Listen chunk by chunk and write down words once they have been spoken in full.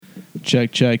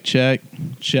Check, check, check,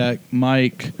 check.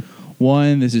 Mic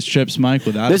 1. This is Tripp's mic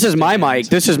without. This is my mic.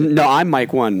 I'm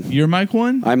mic 1. You're mic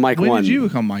 1? I'm mic 1. When did you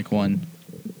become mic 1?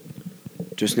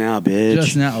 Just now, bitch.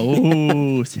 Just now.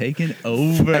 Oh, taking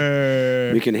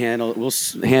over. We'll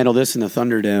handle this in the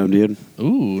Thunderdome, dude.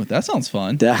 Ooh, that sounds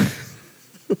fun.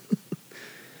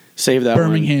 Save that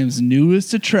Birmingham's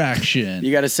newest attraction.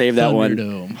 You got to save that one.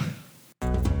 Thunderdome.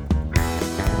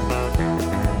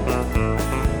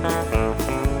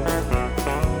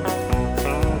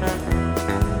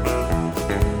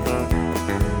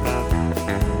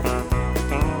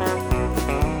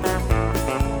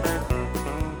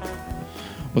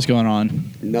 What's going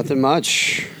on? Nothing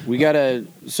much. We gotta.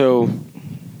 So,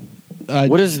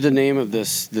 what is the name of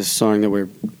this song that we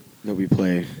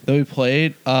play? That we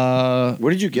played. Where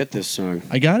did you get this song?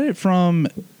 I got it from.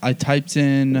 I typed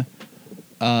in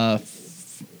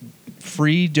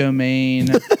free domain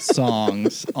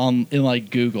songs in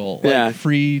like Google. Like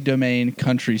free domain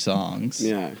country songs.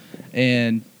 Yeah.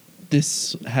 And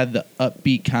this had the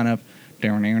upbeat kind of.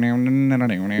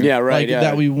 Yeah, right.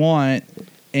 That we want.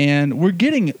 And we're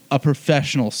getting a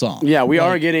professional song. Yeah, we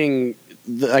are getting.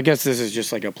 I guess this is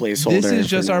just like a placeholder. This is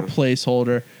just our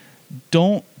placeholder.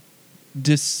 Don't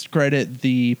discredit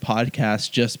the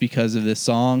podcast just because of this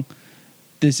song.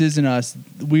 This isn't us.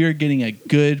 We are getting a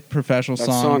good professional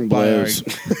song blows.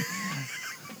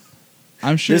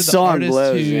 I'm sure this the song artist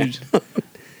blows.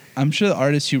 I'm sure the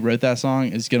artist who wrote that song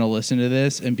is going to listen to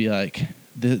this and be like,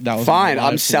 "That was fine.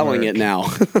 I'm selling it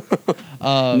now."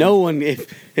 No one.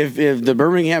 If the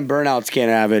Birmingham Burnouts can't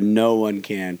have it, no one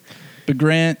can. But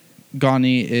Grant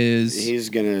Gagne he's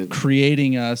gonna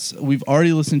creating us. We've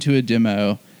already listened to a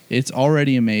demo. It's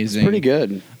already amazing. It's pretty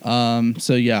good.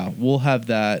 So yeah, we'll have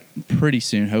that pretty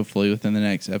soon. Hopefully within the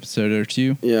next episode or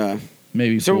two. Yeah.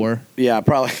 Maybe 4. Yeah,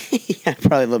 probably.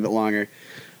 Probably a little bit longer.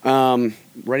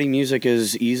 Writing music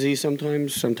is easy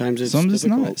sometimes. Sometimes it's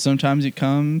not. Sometimes it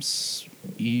comes,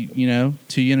 to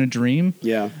you in a dream.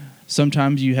 Yeah.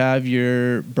 Sometimes you have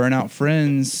your burnout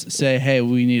friends say, "Hey,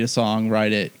 we need a song,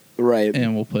 write it." Right.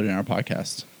 And we'll put it in our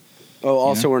podcast. Oh,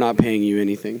 also, we're not paying you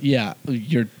anything. Yeah,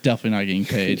 you're definitely not getting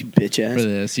paid you bitch ass. for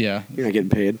this. Yeah. You're not getting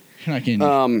paid. You're not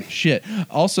getting shit.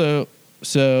 Also,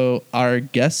 so our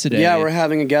guest today. Yeah, we're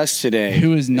having a guest today.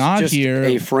 Who is not just here.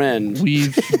 A friend.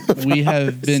 We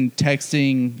have been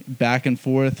texting back and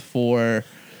forth for,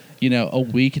 a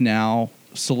week now,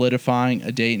 solidifying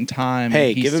a date and time.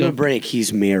 Hey, give him a break.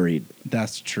 He's married.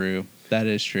 That's true. That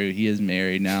is true. He is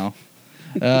married now.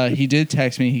 He did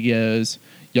text me. He goes,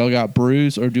 "Y'all got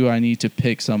brews, or do I need to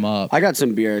pick some up?" I got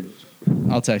some beer.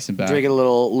 I'll text him back. Drinking a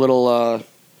little.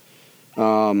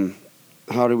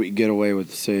 How do we get away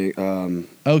with saying?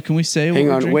 Can we say? Hang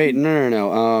what on. we're Wait.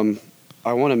 No.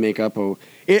 I want to make up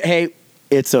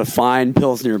it's a fine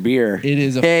Pilsner beer. It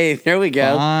is a there we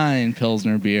go. Fine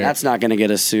Pilsner beer. That's not going to get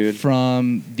us sued.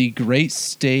 From the great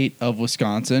state of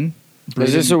Wisconsin.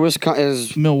 Is this a Wisconsin?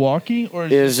 Is Milwaukee or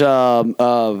is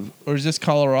this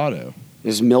Colorado?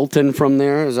 Is Milton from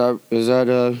there? Is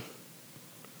that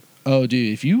Oh,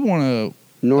 dude, if you want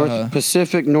to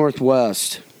Pacific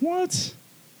Northwest. What?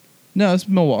 No, it's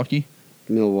Milwaukee.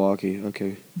 Milwaukee,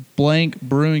 okay. Blank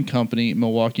Brewing Company,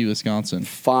 Milwaukee, Wisconsin.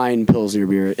 Fine Pilsner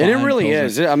beer. And it really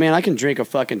Pilsner. Is. I mean, I can drink a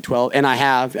fucking 12, and I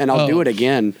have, and I'll do it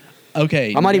again.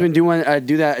 Okay. I might even do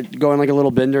that, going like a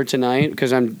little bender tonight,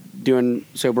 because I'm doing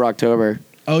Sober October.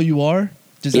 Oh, you are?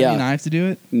 Does that mean I have to do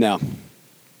it? No.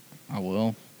 I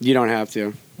will. You don't have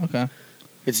to. Okay.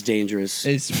 It's dangerous.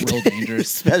 It's real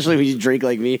dangerous. Especially when you drink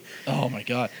like me. Oh, my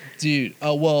God. Dude,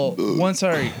 well,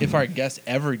 if our guest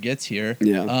ever gets here,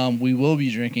 we will be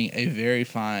drinking a very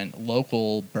fine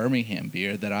local Birmingham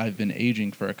beer that I've been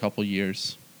aging for a couple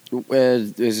years. So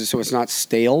it's not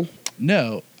stale?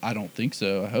 No, I don't think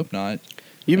so. I hope not.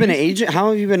 You've been aging?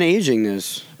 How have you been aging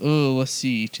this? Oh, let's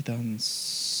see.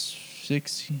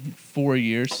 2006, 4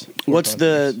 years. What's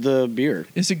the beer?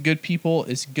 It's Good People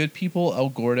El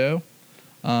Gordo.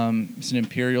 It's an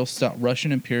imperial stout,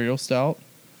 Russian imperial stout.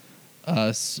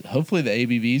 Hopefully the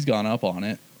ABV's gone up on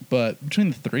it, but between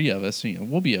the three of us,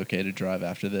 we'll be okay to drive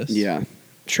after this. Yeah,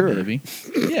 sure. Maybe.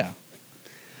 Yeah.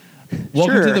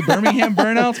 Welcome to the Birmingham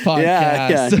Burnouts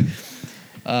podcast.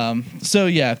 Yeah. So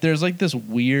yeah, if there's like this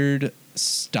weird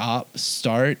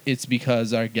start, it's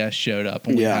because our guest showed up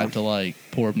and we had to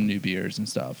pour new beers and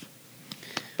stuff.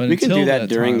 But we can do that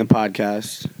during the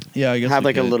podcast. Yeah, I guess have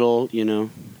like a little,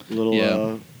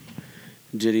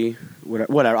 ditty,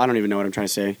 whatever. I don't even know what I'm trying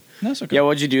to say. No, it's okay. Yeah,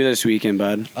 what'd you do this weekend,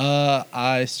 bud?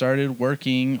 I started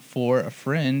working for a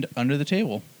friend under the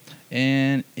table,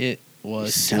 and it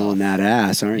was selling that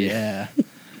ass, aren't you? Yeah.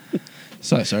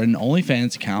 So I started an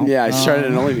OnlyFans account. Yeah, I started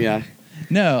an OnlyFans. Yeah.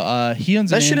 No, he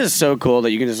owns That shit is so cool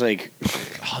that you can just like.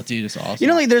 Oh, dude, it's awesome. You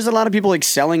know, like there's a lot of people like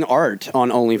selling art on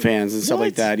OnlyFans and stuff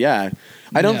like What? that. Yeah,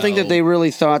 I don't think that No. they really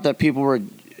thought that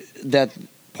that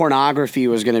pornography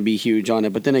was going to be huge on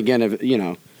it. But then again, if, you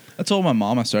know, I told my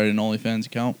mom I started an OnlyFans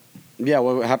account.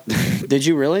 yeah. Did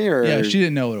you really? Or Yeah, she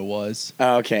didn't know what it was.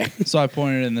 Oh, okay. So I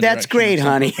pointed in the That's direction great, of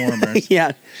some honey. performers.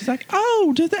 Yeah. She's like,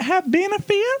 "Oh, does it have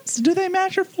benefits? Do they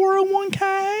match your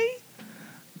 401k?"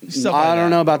 Stuff like I don't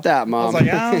that. know about that, I Mom. was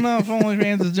like, I don't know if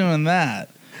OnlyFans is doing that.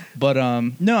 But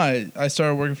no, I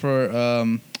started working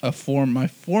for my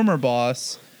former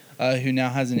boss, who now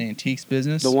has an antiques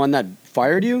business. The one that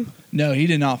fired you? No, he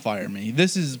did not fire me.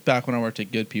 This is back when I worked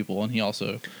at Good People, and he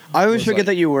also I always was forget like,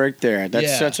 that you worked there. That's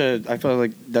Yeah. such a. I feel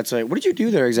like that's like. What did you do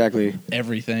there exactly?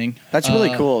 everything. That's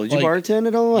really cool. Did you like, bartend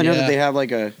at all? I know yeah. that they have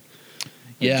like a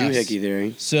Yes. doohickey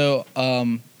there. So,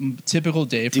 typical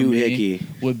day for me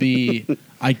Doohickey. would be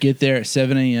I get there at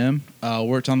 7 a.m.,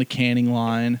 worked on the canning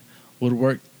line, would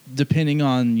work depending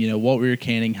on, what we were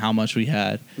canning, how much we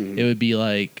had. Mhm. It would be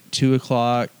like 2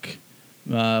 o'clock,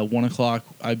 1 o'clock,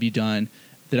 I'd be done.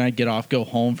 Then I'd get off, go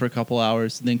home for a couple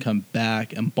hours, then come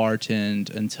back and bartend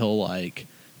until like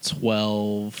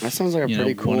 12. That sounds like a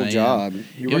pretty 1 cool a.m. job.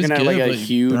 You're It was working at like good, a but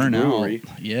huge burn brewery.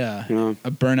 out. Yeah. You know? I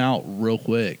burn out real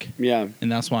quick. Yeah.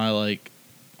 And that's why I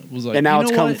was like, And now you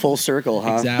it's know come what? full circle,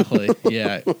 huh? Exactly.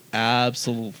 Yeah.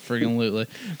 Absolutely. Friggin'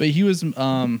 But he was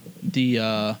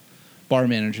the bar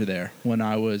manager there when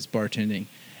I was bartending,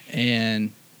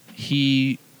 and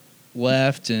he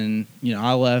left, and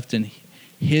I left, and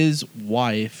his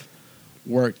wife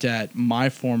worked at my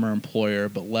former employer,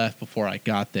 but left before I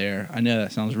got there. I know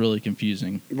that sounds really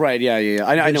confusing. Right, yeah.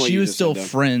 I But know what she you was just still said, though.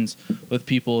 friends with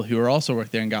people who were also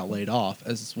worked there and got laid off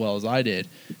as well as I did.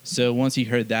 So once he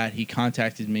heard that, he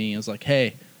contacted me and was like,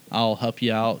 "Hey, I'll help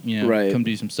you out. Right. Come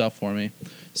do some stuff for me."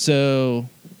 So,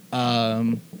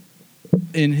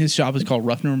 in his shop is called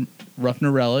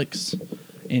Ruffner Relics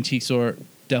Antique Store.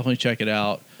 Definitely check it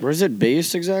out. Where's it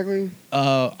based exactly?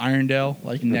 Irondale,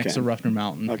 like next Okay. to Ruffner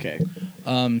Mountain. Okay.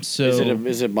 So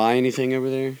Is it by anything over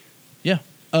there? yeah.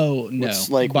 Oh no. What's,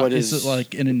 like, But what it's is-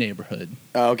 like in a neighborhood.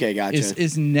 Oh, okay, gotcha.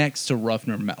 It's next to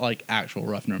Ruffner, like actual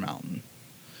Ruffner Mountain.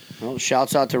 Well,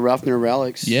 shouts out to Ruffner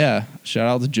Relics. Yeah, shout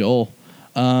out to Joel.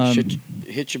 Should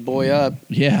hit your boy up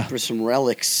Yeah, for some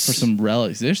relics. for some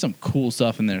relics. There's some cool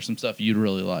stuff in there. Some stuff you'd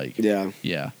really like. Yeah,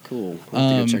 Yeah, cool. I'll have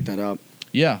to go Um, check that out.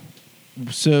 yeah.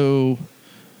 So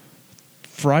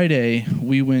Friday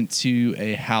we went to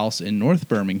a house in North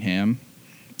Birmingham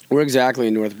We're exactly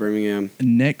in North Birmingham.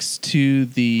 next to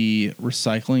the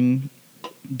recycling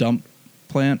dump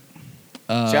plant.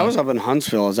 See, I was up in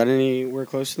Huntsville. Is that anywhere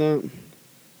close to that?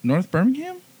 North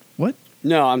Birmingham. What?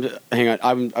 No, hang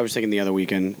on. I was thinking the other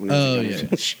weekend. When I was Oh, in yeah.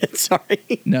 Huntsville. Shit,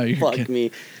 sorry. No, you're Fuck good.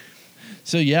 me.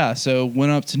 So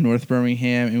went up to North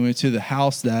Birmingham and went to the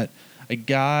house that a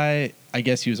guy, I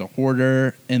guess he was a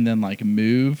hoarder, and then like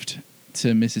moved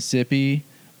to Mississippi,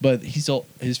 but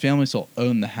his family still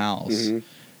owned the house. Mhm.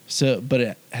 So, but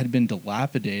it had been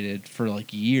dilapidated for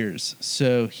like years.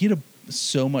 So he had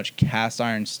so much cast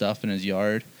iron stuff in his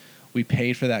yard. We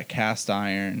paid for that cast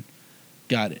iron,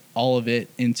 got all of it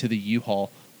into the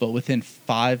U-Haul. But within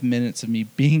 5 minutes of me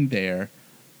being there,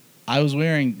 I was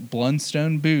wearing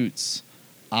Blundstone boots.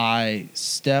 I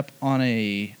step on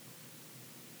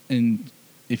and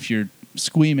if you're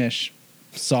squeamish,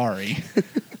 sorry.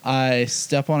 I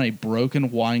step on a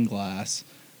broken wine glass.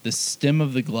 The stem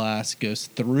of the glass goes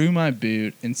through my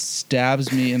boot and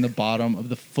stabs me in the bottom of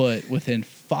the foot within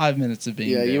 5 minutes of being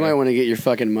Yeah, there. you might want to get your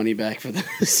fucking money back for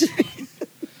this.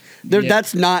 Yeah.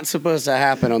 That's not supposed to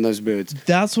happen on those boots.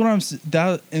 That's what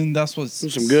that's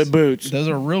what's Some good boots. Those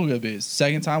are real good boots.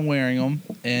 Second time wearing them,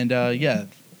 and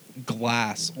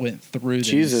glass went through them,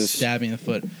 Jesus. stabbing the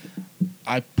foot.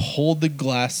 I pulled the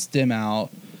glass stem out,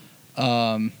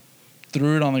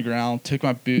 threw it on the ground, took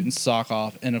my boot and sock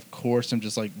off, and of course I'm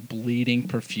just like bleeding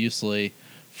profusely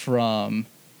from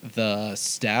the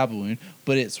stab wound.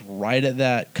 But it's right at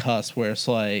that cusp where it's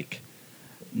like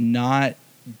not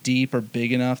deep or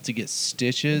big enough to get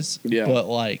stitches, Yeah. but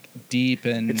like deep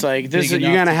and It's like this. big You're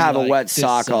enough gonna to be have a like, wet this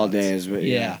sock all sucks. day. But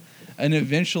Yeah. And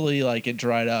eventually, like, it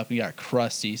dried up and got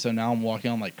crusty. So now I'm walking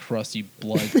on, like, crusty,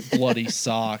 bloody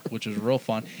sock, which was real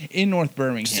fun. In North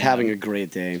Birmingham. Just having a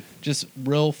great day. Just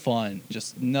real fun.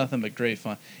 Just nothing but great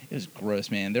fun. It was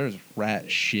gross, man. There was rat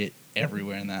shit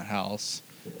everywhere in that house.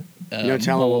 No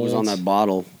telling what was on molds. that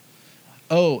bottle.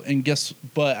 Oh, and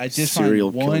but I did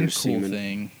Serial find one killer cool semen.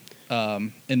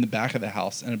 thing in the back of the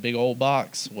house in a big old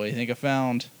box. What do you think I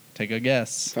found? Take a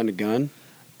guess. Found a gun.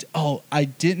 Oh, I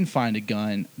didn't find a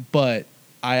gun, but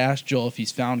I asked Joel if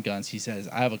he's found guns. He says,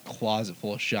 I have a closet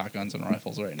full of shotguns and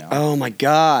rifles right now. Oh, my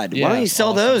God. Yeah, Why don't you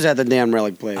sell those at the damn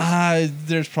relic place?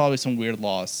 There's probably some weird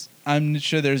laws. I'm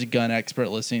sure there's a gun expert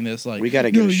listening to this. Like, we got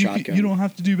to get a shotgun. You don't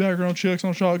have to do background checks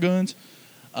on shotguns.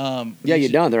 Yeah, you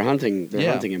don't. They're hunting.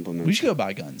 They're hunting implements. We should go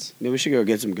buy guns. Yeah, we should go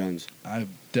get some guns. I'm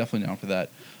definitely down for that.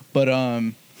 But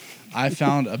I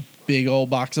found a big old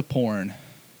box of porn.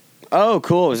 Oh,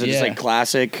 cool. Is it just like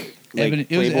classic like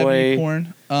it was Playboy ebony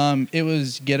porn. It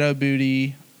was Ghetto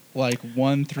Booty, like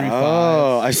 1 through 5.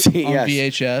 Oh, I see. On Yes.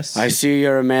 VHS. I see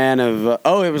you're a man of.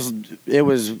 It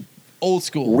was old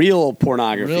school, real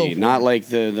pornography, Real not like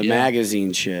the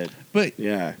magazine shit. But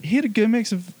yeah, he had a good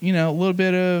mix of a little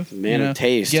bit of of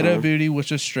taste. Ghetto Booty,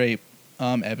 which was straight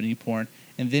ebony porn,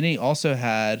 and then he also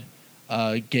had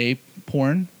gay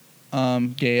porn.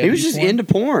 Gay. He was just porn. into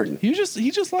porn. He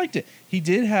just liked it. He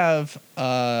did have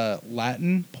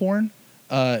Latin porn,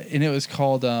 and it was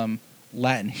called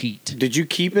Latin Heat. Did you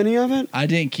keep any of it? I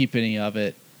didn't keep any of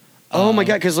it. Oh my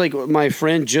God! Because like my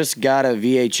friend just got a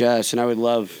VHS, and I would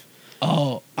love.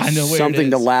 Oh, I know where something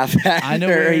it is. to laugh at. I know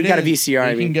where he got a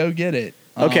VCR. You can go get it.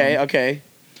 Okay.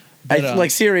 But,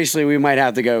 like seriously, we might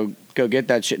have to go get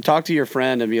that shit. Talk to your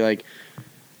friend and be like,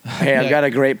 "Hey, I've got a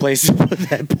great place to put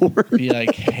that porn." Be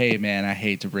like, "Hey, man, I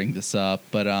hate to bring this up,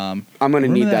 but I'm gonna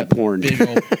need that porn. Big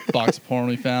old box of porn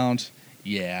we found.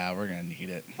 Yeah, we're gonna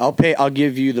need it. I'll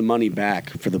give you the money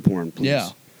back for the porn, please. Yeah,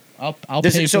 I'll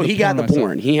pay. So for he got the myself.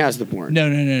 porn. He has the porn. No.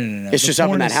 It's just up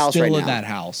in that house still right in now. that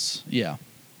house. Yeah.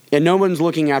 And no one's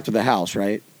looking after the house,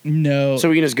 right? No. So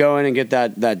we can just go in and get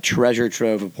that treasure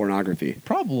trove of pornography.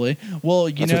 Probably. Well,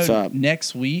 That's what's up.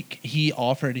 next week he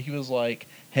offered. He was like,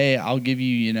 "Hey, I'll give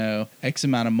you, X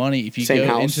amount of money if you Same go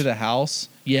house? into the house,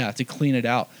 to clean it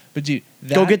out." But dude,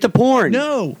 Go get the porn.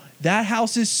 No, that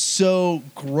house is so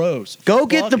gross. Go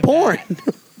get the porn.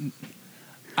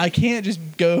 I can't just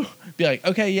go be like,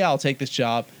 "Okay, yeah, I'll take this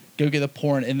job." Go get the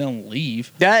porn and then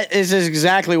leave. That is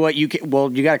exactly what you can.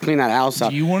 Well, you got to clean that house up.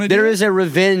 Do you want to? There is a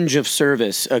revenge of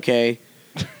service. Okay,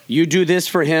 you do this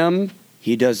for him.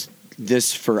 He does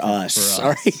this for us.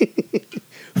 Sorry,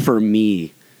 for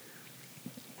me.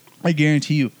 I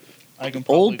guarantee you, I can.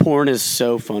 Old porn is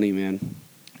so funny, man.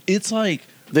 It's like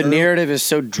the narrative is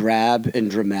so drab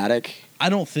and dramatic. I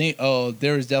don't think. Oh,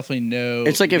 there is definitely no.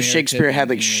 It's like if Shakespeare had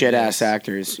like shit ass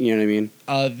actors. You know what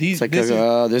I mean? These. It's like this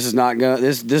is not going.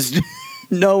 This.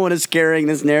 No one is carrying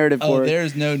this narrative for it.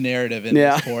 There's no narrative in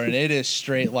this porn. It is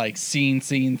straight like scene.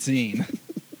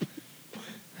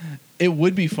 It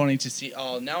would be funny to see.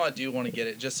 Oh, now I do want to get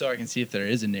it just so I can see if there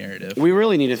is a narrative. We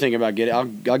really need to think about getting.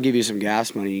 I'll give you some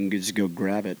gas money. You can just go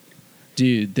grab it,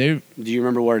 dude. Do you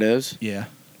remember where it is? Yeah,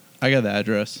 I got the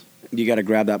address. You got to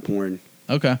grab that porn.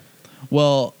 Okay.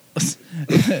 Well,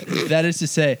 that is to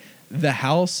say, the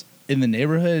house in the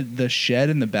neighborhood, the shed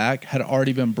in the back, had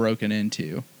already been broken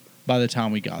into by the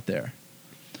time we got there.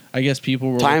 I guess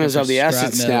people were. Time is of the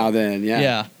essence now. Then, yeah.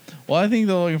 Yeah. Well, I think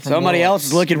they're looking for somebody else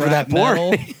is looking for that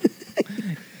porn.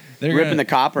 They're ripping the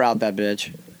copper out that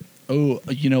bitch. Oh,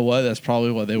 you know what? That's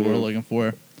probably what they were looking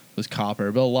for. Was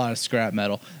copper, but a lot of scrap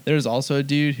metal. There's also a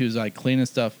dude who's like cleaning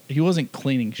stuff. He wasn't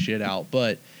cleaning shit out,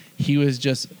 but he was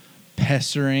just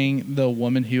pestering the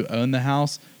woman who owned the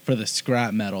house for the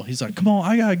scrap metal. He's like, "Come on,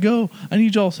 I gotta go. I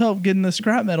need y'all's help getting the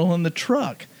scrap metal in the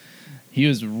truck." He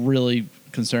was really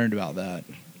concerned about that.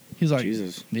 He's like,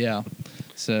 Jesus. Yeah.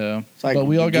 So, it's like, but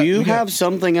we all got. Do you have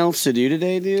something else to do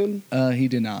today, dude? He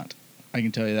did not. I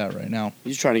can tell you that right now.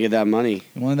 He's trying to get that money.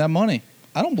 He wanted that money.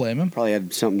 I don't blame him. Probably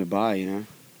had something to buy,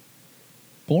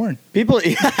 Porn. People,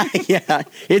 yeah,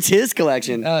 it's his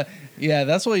collection. Yeah,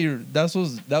 that's what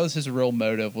that was his real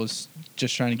motive, was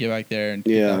just trying to get back there and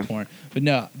get that porn. But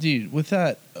no, dude, with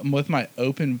my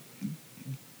open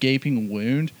gaping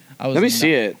wound, I was. Let me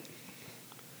see it.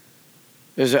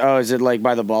 Is it like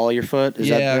by the ball of your foot?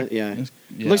 Yeah. It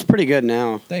looks pretty good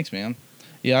now. Thanks, man.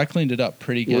 Yeah, I cleaned it up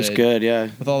pretty good. Looks good, yeah.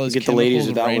 With all those get the ladies chemicals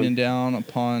with that raining one. down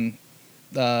upon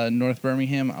North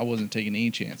Birmingham, I wasn't taking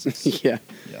any chances. Yeah.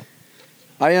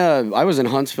 I was in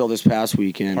Huntsville this past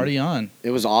weekend. Party on.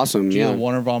 It was awesome. Did you go to the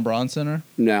Warner Von Braun Center?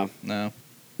 No.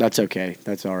 That's okay.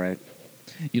 That's all right.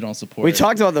 You don't support. We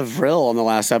talked about the Vril on the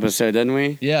last episode, didn't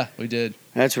we? Yeah, we did.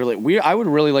 That's really weird. I would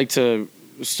really like to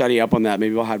study up on that.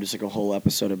 Maybe we'll have just like a whole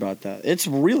episode about that. It's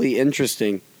really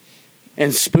interesting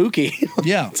and spooky.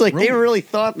 Yeah. It's like they really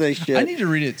thought this shit. I need to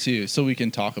read it too so we can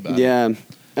talk about it. Yeah.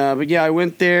 But yeah, I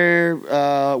went there,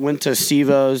 went to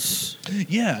Sivo's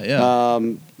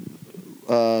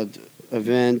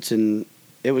event, and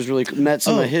it was really met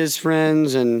some of his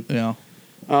friends, and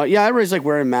Yeah, everybody's like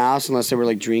wearing masks unless they were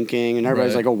like drinking, and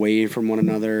everybody's Right. like away from one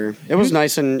another. It was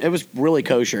nice and it was really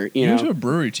kosher. You You know. went to a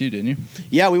brewery too, didn't you?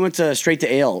 Yeah, we went to Straight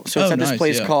to Ale. So it's Oh, at this nice,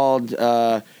 place yeah. called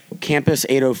Campus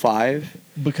 805.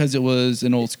 Because it was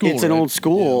an old school. It's an right? old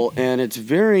school, and it's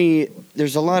very.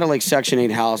 There's a lot of like Section 8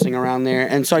 housing around there,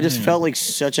 and so I just felt like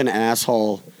such an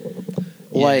asshole.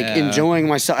 Like Yeah. enjoying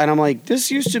myself, and I'm like,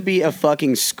 this used to be a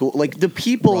fucking school. Like the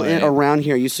people Right. around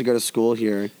here used to go to school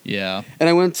here, Yeah. and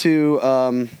I went to.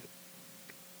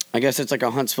 I guess it's like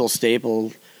a Huntsville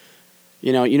staple.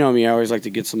 You know me. I always like to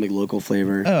get some like local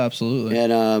flavor, Oh, absolutely.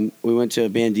 and we went to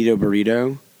Bandito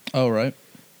Burrito, Oh, right.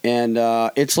 and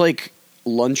it's like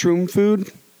lunchroom food.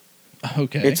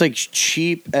 Okay. It's like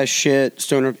cheap as shit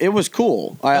stoner. It was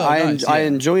cool. Nice, I yeah.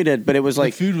 enjoyed it, but it was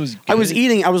like the food was. Good. I was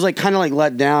eating. I was like kind of like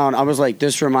let down. I was like,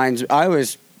 this reminds. I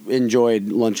always enjoyed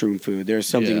lunchroom food. There's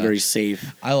something Yeah. very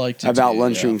safe I liked it about too,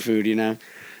 lunchroom yeah. food, you know.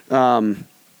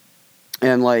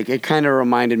 And like it kind of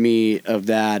reminded me of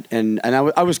that, and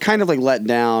I was kind of like let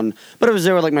down, but I was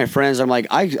there with like my friends. I'm like,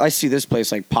 I see this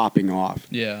place like popping off.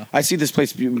 Yeah. I see this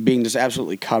place being just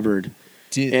absolutely covered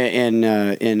Did,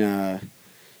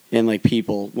 in like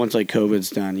people once like COVID's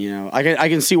done. You know, I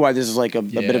can see why this is like a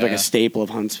bit of like Yeah. a staple of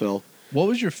Huntsville. what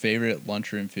was your favorite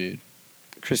lunchroom food?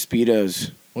 Crispitos.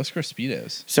 What's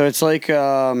Crispitos? So it's like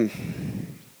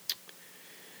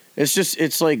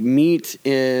it's like meat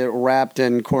wrapped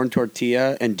in corn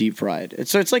tortilla and deep fried.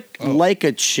 It's like Oh. like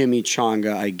a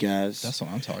chimichanga, I guess. That's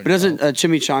what I'm talking But doesn't about. a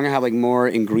chimichanga have like more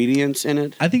ingredients in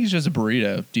it? I think it's just a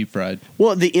burrito, deep fried.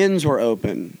 Well, the ends were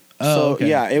open. Oh, so okay.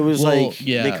 yeah, it was Well, like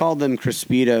yeah. they called them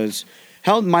Crispitos.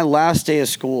 Held my last day of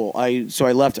school. I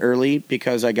left early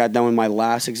because I got done with my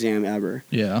last exam ever.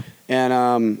 Yeah.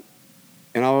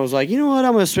 And I was like, you know what?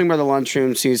 I'm gonna swing by the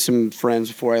lunchroom, see some friends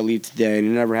before I leave today,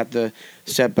 and never have to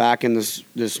step back in this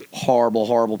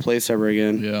horrible place ever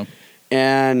again. Yeah.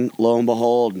 And lo and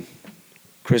behold,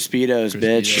 Crispitos,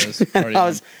 bitch. Crispitos, party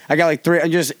on. I got like 3. I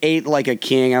just ate like a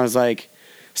king. I was like,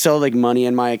 still like money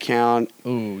in my account,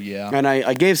 Oh, yeah. and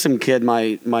I gave some kid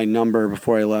my number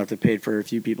before I left. I paid for a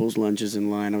few people's lunches in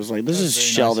line. I was like, let's That's just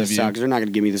very shell nice of this you. out because they're not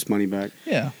gonna give me this money back.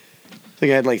 Yeah. I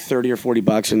think I had like 30 or 40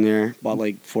 bucks in there. Bought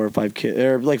like 4 or 5 kids,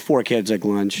 or like 4 kids like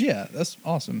lunch. Yeah, that's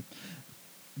awesome.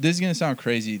 This is gonna sound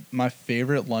crazy. My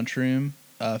favorite lunchroom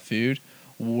food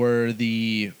were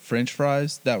the French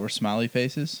fries that were smiley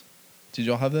faces. Did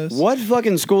y'all have those? What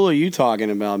fucking school are you talking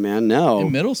about, man? No.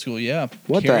 In middle school, yeah.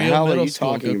 What the Carrier hell are middle you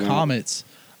school, talking go about? Comets.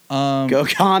 Go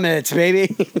Comets,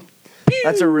 baby.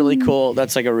 That's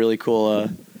like a really cool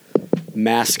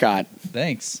mascot.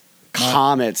 Thanks.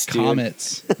 Comets, dude.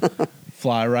 Comets.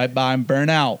 Fly right by and burn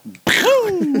out.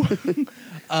 Woo!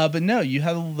 But no, you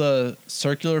had the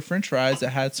circular French fries that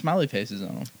had smiley faces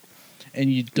on them,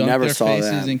 and you dunk Never their saw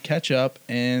faces that. in ketchup,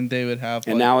 and they would have.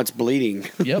 And like, now it's bleeding.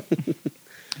 yep,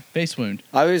 face wound.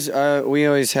 We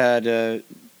always had a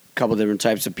couple different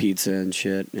types of pizza and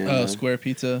shit. And, Oh, square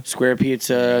pizza. square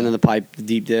pizza and then the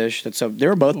deep dish. They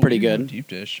were both Ooh, pretty we love good. Deep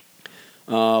dish.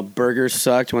 Burgers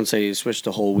sucked once they switched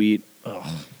to whole wheat. Ugh.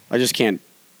 I just can't.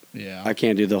 Yeah. I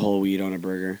can't do the whole wheat on a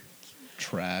burger.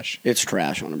 Trash. It's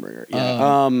trash on a burger.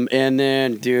 Yeah. And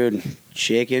then, dude,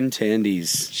 chicken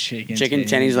tendies. Chicken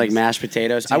tendies like mashed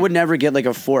potatoes. I Dude. would never get like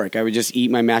a fork. I would just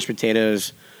eat my mashed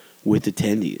potatoes with the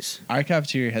tendies. Our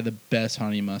cafeteria had the best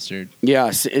honey mustard.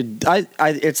 Yes, it's I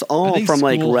all think from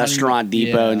like school honey- Restaurant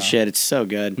Depot and yeah. shit. It's so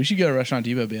good. We should go to Restaurant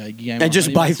Depot and be like, you got And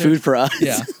just buy food for us.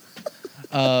 Yeah.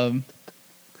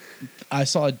 I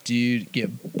saw a dude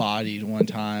get bodied one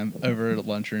time over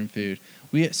lunchroom food.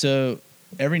 So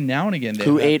every now and again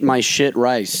Who ate my shit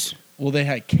rice? Well, they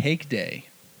had cake day.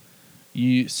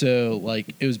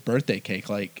 Like it was birthday cake,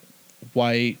 like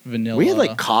white vanilla. We had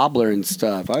like cobbler and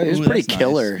stuff. It was Ooh, pretty that's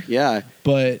killer. nice. Yeah.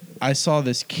 But I saw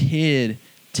this kid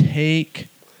take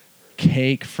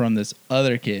cake from this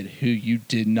other kid who you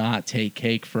did not take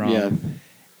cake from. Yeah.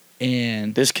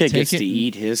 And This kid take gets it- to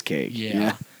eat his cake.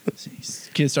 Yeah.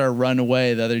 Kid started running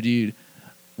away. The other dude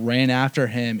ran after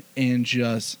him and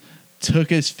just took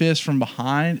his fist from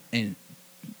behind and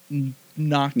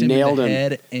knocked him Nailed in the him.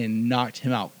 head and knocked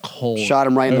him out cold. Shot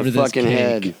him right in over the this fucking cake.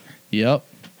 head. Yep.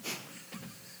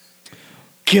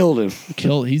 Killed him.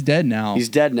 Killed. He's dead now. He's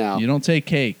dead now. You don't take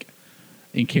cake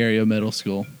in Cario Middle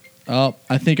School. Oh,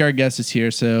 I think our guest is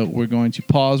here, so we're going to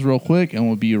pause real quick and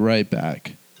we'll be right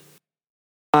back.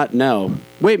 No.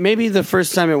 Wait, maybe the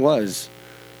first time it was.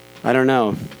 I don't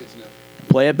know.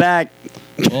 Play it back.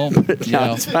 Well, No,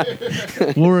 yeah, it's fine.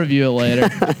 we'll review it later.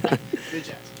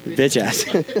 Bitch ass.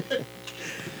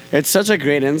 It's such a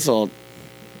great insult.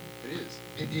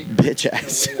 It is. Bitch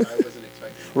ass. I wasn't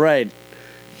expecting. Right.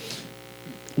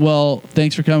 Well,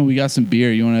 thanks for coming. We got some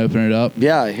beer. You want to open it up?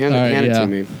 Yeah, hand All right, it yeah. to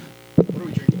me. What are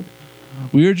we drinking?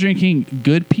 We are drinking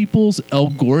Good People's El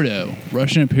Gordo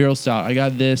Russian Imperial Stout. I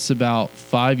got this about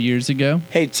 5 years ago.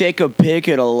 Hey, take a pic.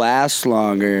 It'll last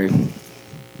longer.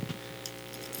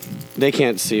 They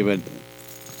can't see, but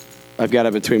I've got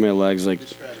it between my legs, like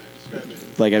Describe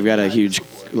it. like I've got a huge,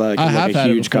 like I have a had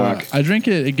huge it before. cock. I drink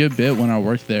it a good bit when I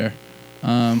worked there.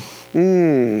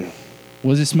 Mmm.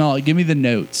 What does it smell like? Give me the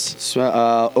notes. So,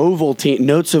 Ovaltine.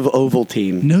 Notes of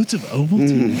Ovaltine. Notes of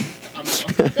Ovaltine.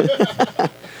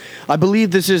 I believe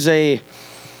this is a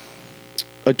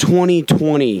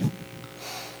 2020.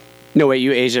 No, wait,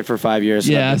 you aged it for 5 years.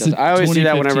 so Yeah, that it's does- a I always do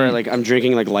that whenever 2015. like I'm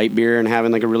drinking like light beer and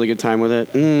having like a really good time with it.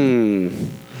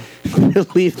 I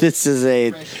believe this is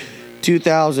a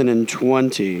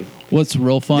 2020. What's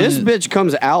real fun? This is- bitch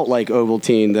comes out like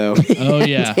Ovaltine though. Oh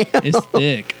yeah, it's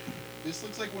thick. This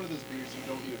looks like one of those beers you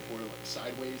don't need to pour like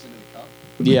sideways into the cup.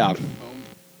 Yeah. Foam.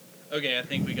 Okay, I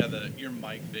think we got your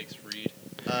mic fixed, Reed.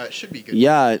 It should be good.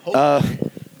 Yeah.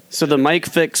 Hopefully. So the mic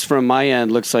fix from my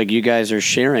end looks like you guys are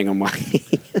sharing a mic.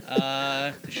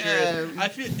 Sure. I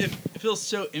feel it feels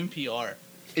so NPR.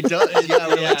 It does. Yeah,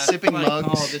 we're like sipping Like, mugs.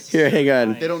 oh, this is Here, so hang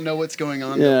on. nice. They don't know what's going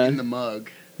on Yeah. in the mug.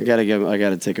 I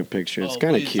gotta take a picture. It's Oh,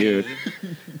 kind of please cute. do.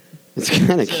 It's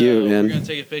kind of So, cute, We're man. gonna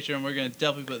take a picture and we're gonna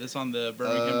definitely put this on the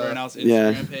Birmingham Burnouts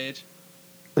yeah. Instagram page.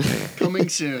 Coming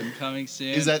soon. Coming soon.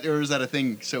 Is that a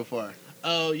thing so far?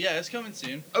 Oh yeah, it's coming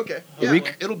soon. Okay. Yeah.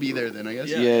 Yeah, it'll be there then, I guess.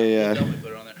 Yeah. We'll definitely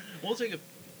put it on there. We'll take a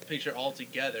picture all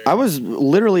together. I was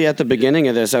literally at the beginning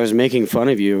of this. I was making fun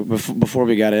of you before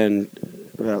we got in,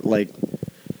 about, like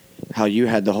how you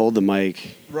had to hold the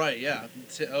mic, Right. Yeah.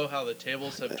 How the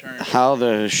tables have turned. how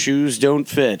the shoes don't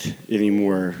fit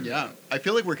anymore. Yeah. I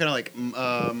feel like we're kind of like,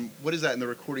 what is that in the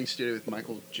recording studio with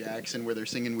Michael Jackson where they're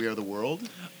singing "We Are the World"?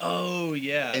 Oh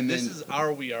yeah. And this then is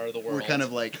our We Are the World. We're kind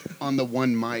of like on the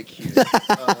one mic here,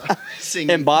 singing.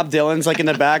 And Bob Dylan's like in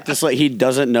the back, just like he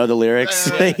doesn't know the lyrics.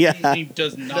 yeah. He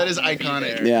does not. That is wanna be iconic.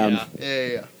 there. Yeah.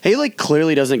 Yeah. He like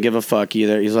clearly doesn't give a fuck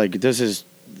either. He's like, this is,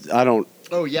 I don't.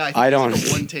 Oh yeah. I I don't- think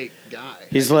he's like a one-take guy.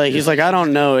 He's like, I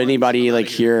don't know anybody like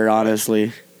here,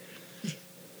 honestly.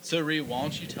 So Reed, why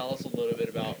don't you tell us a little bit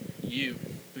about you?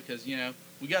 Because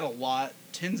we got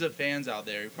tens of fans out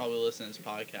there who probably listen to this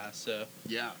podcast, so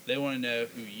Yeah. they want to know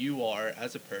who you are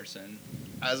as a person.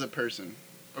 As a person.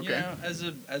 Okay. You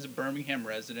know, as a Birmingham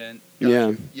resident.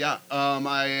 Yeah. Yeah.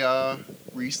 I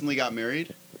recently got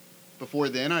married. Before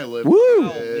then, I lived. Woo!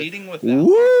 Oh, leading with that.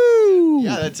 Woo!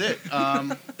 Yeah, that's it.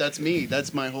 That's me.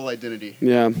 That's my whole identity.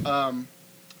 Yeah.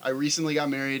 I recently got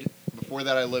married. Before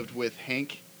that, I lived with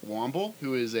Hank Womble,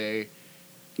 who is a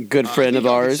Good friend I of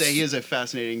think I would ours. say he is a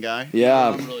fascinating guy. Yeah.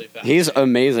 I'm really fast. He's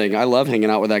amazing. I love hanging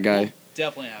out with that guy.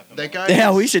 Definitely have him. That on. guy. Yeah,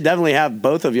 is- we should definitely have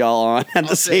both of y'all on at the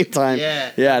I'll say- same time.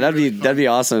 yeah, Yeah, that'd be really that'd be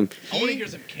awesome. I want to hear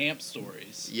some camp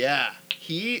stories. Yeah,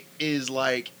 he is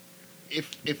like,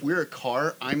 if we're a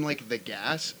car, I'm like the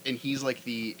gas, and he's like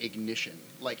the ignition.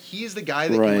 Like he's the guy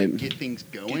that can Right. like get things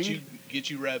going. Get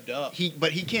you revved up.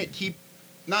 But he can't keep.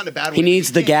 Not in a bad way. He needs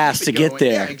but the can't gas keep to it get going.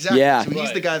 there. Yeah, exactly. Yeah. So he's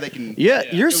Right. the guy that can. Yeah,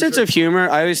 Yeah. your It was sense very of humor,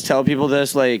 I always tell people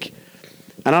this, like,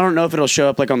 and I don't know if it'll show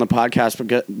up like on the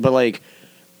podcast, but like,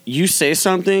 you say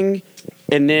something,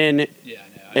 and then Yeah,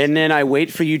 I know. and then I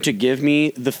wait for you to give me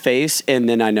the face, and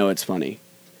then I know it's funny.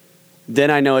 Then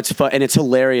I know it's fun, and it's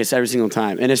hilarious every single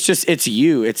time. And it's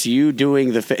you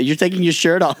doing the. You're taking your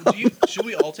shirt off. Should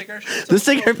we all take our shirts off? Let's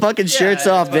take our fucking shirts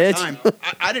Yeah, off, about bitch. time.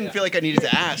 I didn't feel like I needed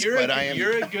to ask, You're but I am.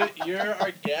 You're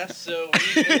our guest, so.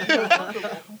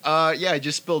 Yeah, I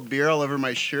just spilled beer all over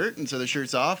my shirt, and so the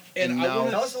shirt's off. And I now,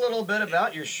 wanna- Tell us a little bit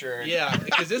about your shirt. Yeah,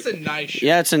 because it's a nice shirt.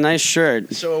 Yeah, it's a nice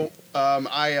shirt. so I'm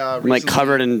like recently-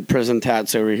 covered in prison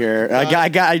tats over here.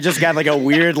 I just got like a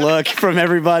weird look from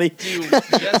everybody. Dude,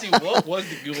 Jesse, what was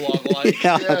the gulag like?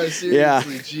 Yeah. Yeah, seriously, Yeah.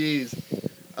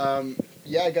 jeez.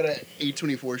 Yeah, I got an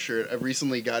A24 shirt. I've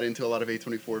recently got into a lot of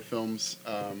A24 films.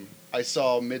 I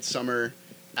saw Midsummer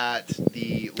at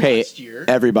the Hey, last year.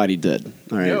 everybody did.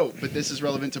 All right. No, but this is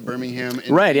relevant to Birmingham. And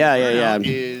Right, yeah, yeah, Burnout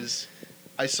yeah. Is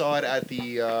I saw it at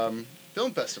the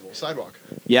film festival, Sidewalk.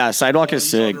 Yeah, Sidewalk Oh, is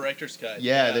you saw sick. Director's cut.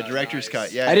 Yeah, the director's nice.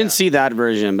 cut. Yeah, I didn't see that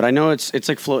version, but I know it's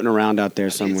like floating around out there I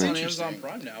think it's somewhere. on Interesting. Amazon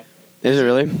Prime now. Is it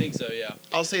really? I think so. Yeah.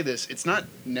 I'll say this: it's not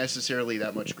necessarily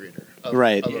that much greater. Of,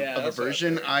 Right. Of, Yeah, of a that's what I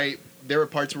version. figured. There were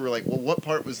parts where we're like, well, what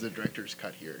part was the director's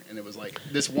cut here? And it was like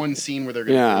this one scene where they're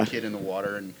going to Yeah. throw a kid in the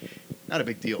water, and not a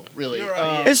big deal, really. You're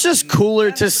right, yeah. It's just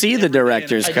cooler to see the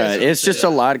director's I guess cut. so, It's just a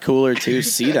lot cooler to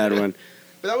see that one.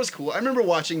 But that was cool. I remember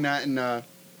watching that, and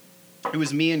it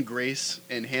was me and Grace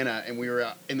and Hannah, and we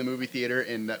were in the movie theater.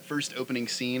 And that first opening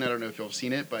scene, I don't know if y'all have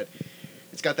seen it, but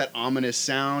it's got that ominous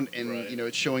sound, and Right. you know,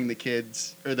 it's showing the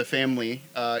kids or the family.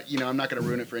 You know, I'm not going to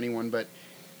ruin it for anyone, but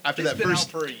after It's that been first,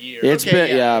 out for a year. It's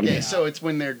been- yeah. Okay, so it's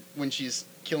when she's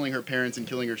killing her parents and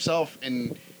killing herself,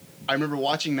 and I remember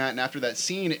watching that, and after that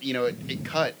scene, you know, it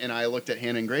cut, and I looked at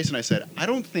Hannah and Grace, and I said, I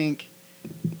don't think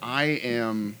I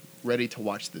am ready to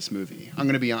watch this movie. I'm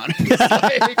going to be honest. Like,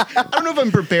 I don't know if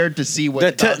I'm prepared to see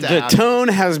what's about to The happen. tone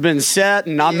has been set,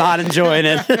 and I'm not enjoying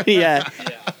it. Yeah.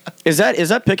 Yeah. Is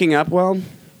that picking up well?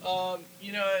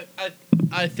 You know,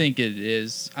 I think it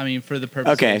is. I mean, for the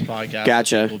purpose Okay, of this podcast,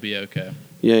 gotcha. it will be okay.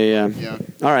 Yeah. Yeah.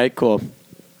 All right, cool.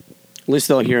 At least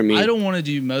they'll hear me. I don't want to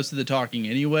do most of the talking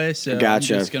anyway, so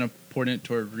Gotcha. I'm just gonna point it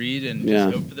toward Reed and Yeah.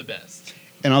 just hope for the best.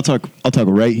 And I'll talk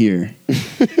right here,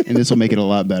 and this will make it a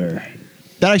lot better.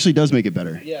 That actually does make it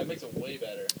better. Yeah, it makes it way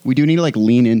better. We do need to like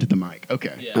lean into the mic.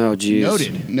 Okay. Yeah. Oh, geez.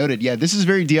 Noted. Yeah, this is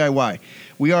very DIY.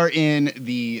 We are in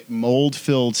the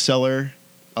mold-filled cellar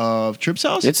of Tripp's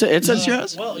house. It's a- Is this your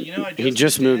house? Well, you know, I He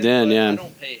just moved in, but yeah. I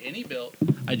don't pay any bill.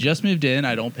 I just moved in.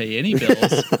 I don't pay any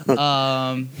bills.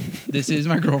 This is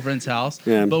my girlfriend's house.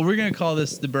 Yeah. But we're gonna call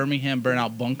this the Birmingham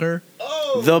Burnout Bunker.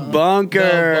 The bunker. The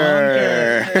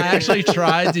bunker. I actually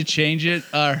tried to change it,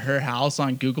 her house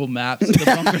on Google Maps to the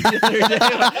bunker the other day.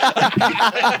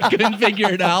 I couldn't figure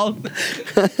it out.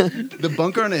 The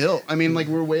bunker on a hill. I mean, like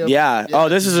we're way up. Yeah. Oh,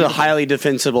 this is a highly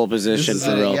defensible This position is,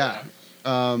 for real. yeah.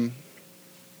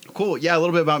 Cool. Yeah, a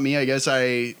little bit about me. I guess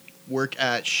I work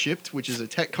at Shipt, which is a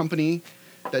tech company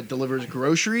that delivers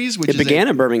groceries. Which It began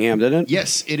in Birmingham, didn't it?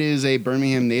 Yes, it is a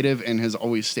Birmingham native and has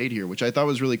always stayed here, which I thought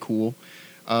was really cool.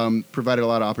 Provided a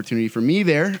lot of opportunity for me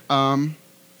there.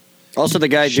 Also, the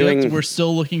guy Shipped, doing we're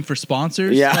still looking for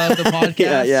sponsors Yeah. of the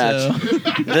podcast.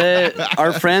 Yeah. So.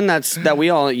 our friend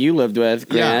you lived with,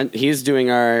 Grant. He's doing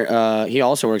our. He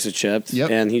also works at Chipped, Yep.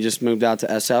 and he just moved out to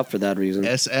SF for that reason.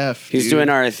 SF. He's dude. doing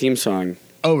our theme song.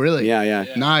 Oh, really? Yeah. Yeah.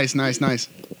 Nice.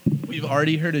 We've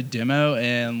already heard a demo,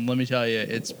 and let me tell you,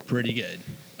 it's pretty good.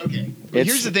 Okay. But It's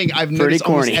here's the thing. I've pretty noticed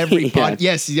almost corny. every Yeah.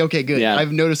 Yes. Okay. Good. Yeah.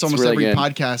 I've noticed It's almost really every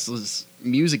good. podcast's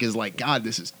music is like, God,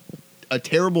 this is a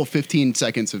terrible 15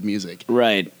 seconds of music.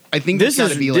 Right. I think This this got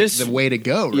to is- be like this- the way to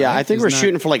go. Right? Yeah, I think It's we're not-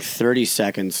 shooting for like 30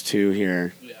 seconds too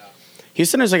here. Yeah. He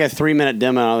sent us like a 3-minute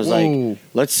demo. And I was Whoa. like,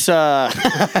 let's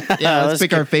Yeah, let's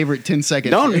pick our favorite 10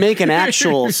 seconds. don't make an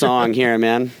actual song here,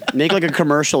 man. Make like a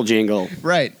commercial jingle.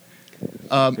 Right.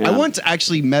 Yeah. I once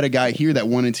actually met a guy here that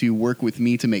wanted to work with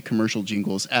me to make commercial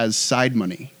jingles as side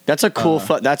money. That's a cool.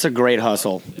 That's a great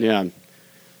hustle. Yeah.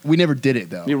 We never did it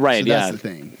though. You're right, So that's yeah. the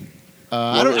thing.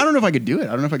 I don't know if I could do it.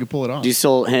 I don't know if I could pull it off. Do you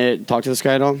still talk to this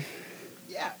guy at all?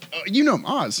 Yeah. You know him,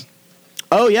 Oz.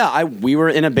 Oh yeah, we were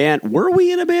in a band. Were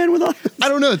we in a band with Oz? I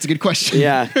don't know. It's a good question.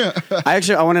 Yeah. I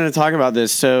wanted to talk about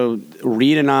this. So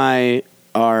Reed and I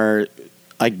are,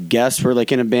 I guess we're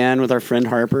like in a band with our friend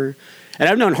Harper. And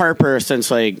I've known Harper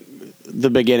since like the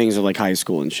beginnings of like high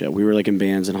school and shit. We were like in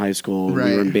bands in high school. We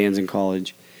Right. were in bands in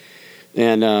college.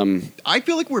 And I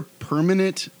feel like we're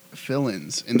permanent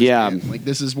fill-ins in this Yeah. band. Like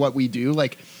this is what we do.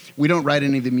 Like we don't write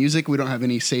any of the music. We don't have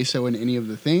any say-so in any of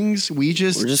the things. We we're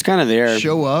just just kind of there.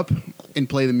 show up and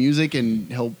play the music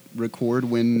and help record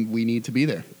when we need to be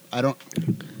there.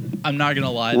 I'm not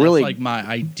gonna lie. Really? That's like my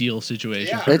ideal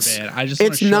situation Yeah. for a It's- band. I just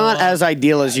wanna It's show not up, as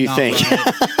ideal as you not think.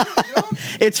 write.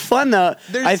 It's fun though.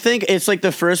 There's- I think it's like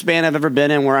the first band I've ever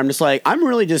been in where I'm just like, I'm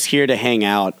really just here to hang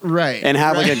out. Right. And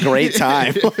have like a great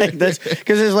time. Like this,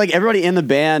 because there's like everybody in the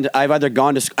band. I've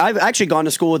actually gone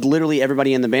to school with literally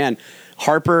everybody in the band.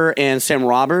 Harper and Sam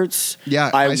Roberts. Yeah,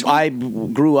 high school? I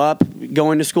grew up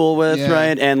going to school with, Yeah.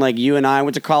 right? And like you and I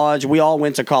went to college. We all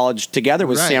went to college together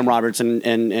with Right. Sam Roberts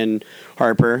and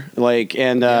Harper. Like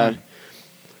and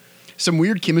Some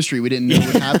weird chemistry we didn't know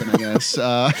would happen, I guess.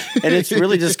 and it's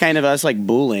really just kind of us like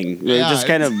booling. We're Yeah, just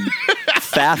kind of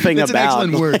faffing That's about.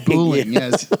 an excellent word, booling, Yeah.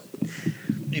 yes.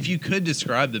 If you could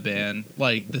describe the band,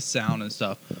 like the sound and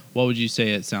stuff, what would you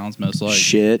say it sounds most like?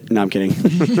 Shit. No, I'm kidding.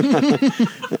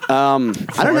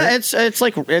 I don't know. It's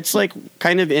like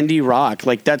kind of indie rock.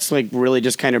 Like that's like really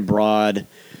just kind of broad.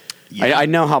 Yeah. I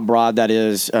know how broad that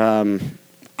is. I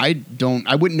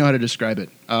wouldn't know how to describe it.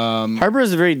 Harper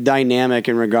is very dynamic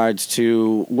in regards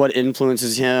to what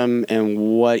influences him and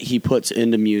what he puts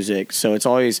into music. So it's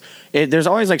always there's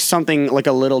always like something like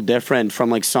a little different from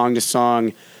like song to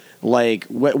song, like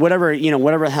whatever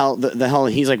the hell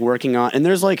he's like working on. And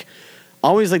there's like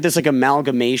always like this like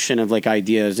amalgamation of like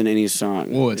ideas in any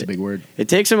song. Whoa, it's a big word. It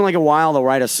takes him like a while to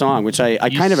write a song, which I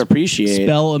You kind of appreciate.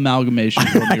 Spell amalgamation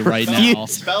for me right now.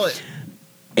 Spell it.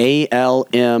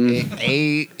 ALM.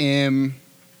 A-M.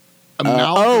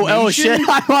 Oh shit!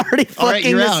 I'm already fucking All right,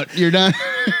 you're this. out. You're done.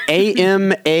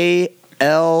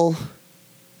 AMAL.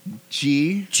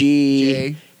 G.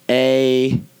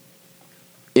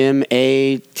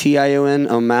 G-A-M-A-T-I-O-N,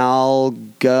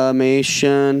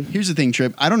 amalgamation. Here's the thing,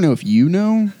 Trip. I don't know if you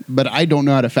know, but I don't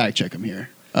know how to fact check them here.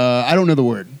 I don't know the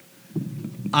word.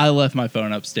 I left my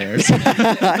phone upstairs. So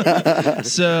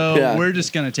Yeah. we're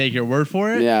just going to take your word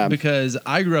for it. Yeah. Because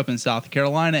I grew up in South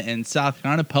Carolina, and South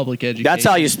Carolina public education. That's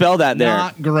how you spell that there.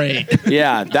 Not great.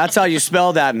 Yeah, that's how you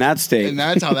spell that in that state. And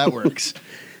that's how that works.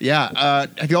 Yeah.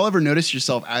 Have y'all ever noticed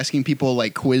yourself asking people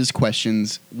like quiz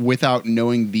questions without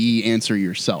knowing the answer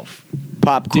yourself?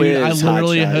 Pop quiz. Dude, I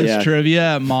literally hotshot, host yeah. trivia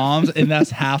at Mom's, and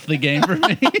that's half the game for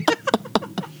me.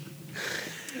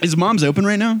 Is Mom's open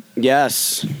right now?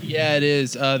 Yes, Yeah, it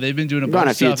is. They've been doing a I've bunch gone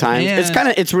a of few stuff. times.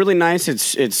 And It's really nice.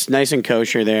 It's nice and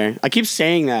kosher there. I keep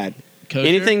saying that. Kosher?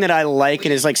 Anything that I like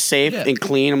and is like safe Yeah. and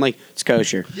clean, I'm like, it's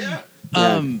kosher. Yeah.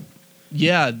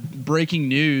 Yeah, breaking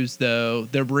news though,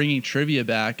 they're bringing trivia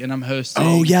back, and I'm hosting.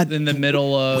 Oh, yeah. in the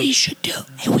middle of. should do.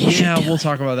 Yeah, we'll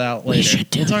talk about that later. should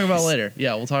do We'll talk about this. it later.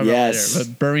 Yeah, we'll talk Yes. about it later.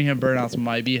 But Birmingham Burnouts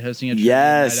might be hosting a trivia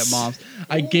Yes. night at Mom's.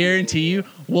 I guarantee you,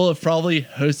 we'll have probably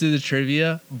hosted the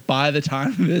trivia by the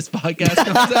time this podcast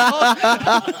comes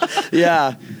out.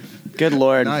 Yeah. Good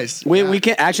Lord. Nice. We Yeah.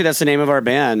 can't actually. That's the name of our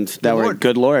band. That we're Lord.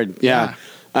 Good Lord. Yeah.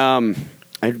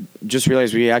 I just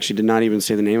realized we actually did not even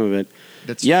say the name of it.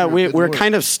 That's Yeah, true. Good we're Lord.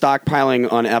 kind of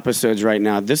stockpiling on episodes right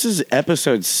now. This is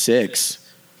episode 6.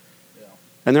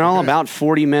 And they're all Okay. about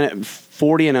 40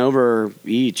 and over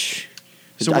each.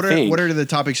 So I what think. are the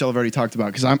topics y'all have already talked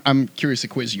about? Because I'm curious to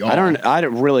quiz y'all. I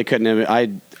really couldn't have.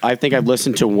 I think I've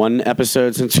listened to one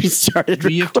episode since we started.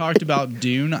 We have recording. talked about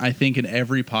Dune, I think, in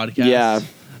every podcast. Yeah,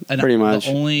 And pretty much.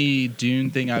 The only Dune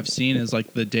thing I've seen is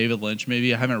like the David Lynch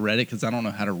movie. I haven't read it because I don't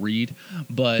know how to read.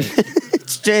 But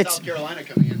It's South Carolina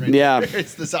coming in right Yeah. now.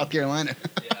 It's the South Carolina.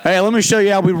 hey, let me show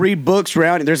you how we read books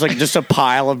around. There's like just a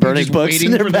pile of burning Just books in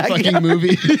waiting their for the fucking backyard.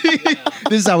 movie.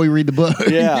 This is how we read the book.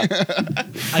 Yeah,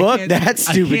 fuck can't- that I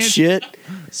stupid can't- shit.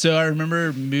 so I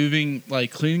remember moving,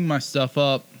 like cleaning my stuff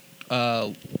up,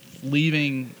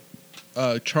 leaving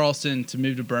Charleston to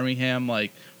move to Birmingham,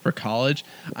 like for college.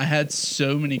 I had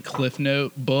so many Cliff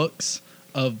Note books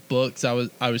of books I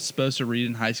was supposed to read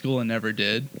in high school and never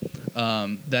did.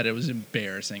 That it was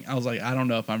embarrassing. I was like, I don't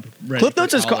know if I'm ready. Cliff for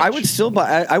Notes is cool. I college. would still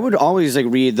buy. I would always like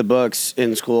read the books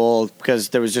in school because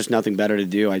there was just nothing better to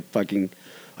do. I fucking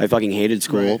hated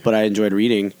school, Right. but I enjoyed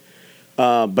reading.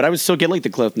 But I would still get like the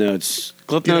Cliff Notes.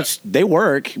 Cliff Yeah. Notes, they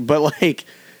work, but like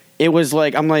it was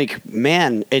like I'm like,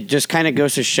 man, it just kind of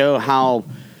goes to show how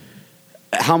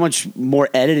much more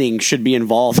editing should be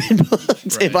involved in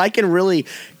books. Right. If I can really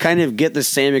kind of get the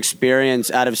same experience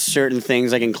out of certain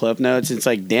things like in Cliff Notes, it's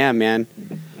like, damn, man.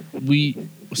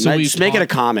 Just make it a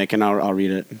comic and I'll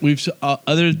read it. We've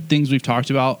other things we've talked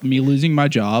about. Me losing my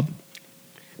job.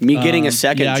 Me getting a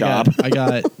second yeah, job. I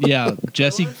got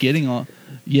Jesse getting on.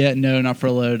 Yeah, no, not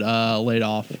furloughed. Laid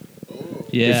off.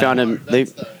 Yeah, They found him. They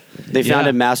found Yeah.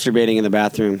 him masturbating in the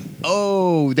bathroom.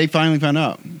 Oh, they finally found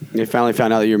out. They finally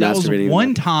found out that you're that was masturbating.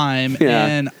 one time, Yeah.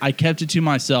 and I kept it to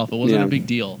myself. It wasn't Yeah. a big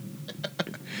deal.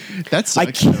 That's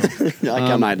I can't.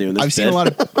 I'm not doing this. I've seen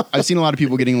a lot of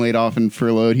people getting laid off and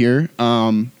furloughed here.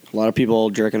 A lot of people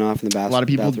jerking off in the A bathroom. lot of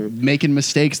people making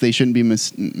mistakes they shouldn't be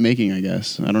making. I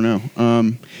guess I don't know.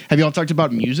 Have y'all talked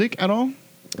about music at all?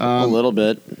 A little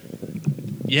bit.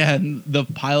 Yeah, and the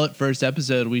pilot first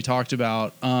episode we talked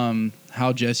about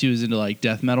how Jesse was into like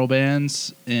death metal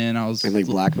bands, and I was And like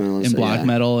black metal. in so, black yeah.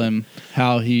 metal, and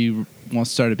how he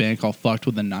wants to start a band called Fucked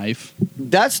with a Knife.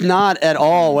 That's not at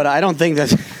all what I don't think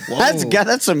that's.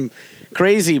 That's some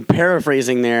crazy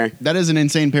paraphrasing there. That is an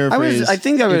insane paraphrase. I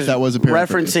think I if was that was a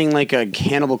paraphrase. referencing like a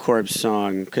Cannibal Corpse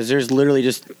song because there's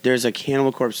literally there's a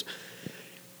Cannibal Corpse.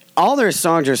 All their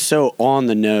songs are so on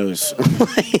the nose.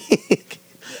 Like,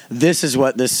 this is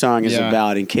what this song is Yeah.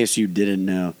 about. In case you didn't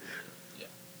know.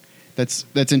 That's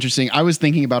interesting. I was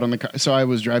thinking about so I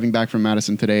was driving back from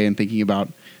Madison today and thinking about.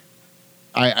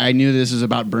 I knew this was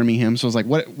about Birmingham, so I was like,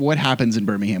 what happens in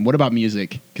Birmingham? What about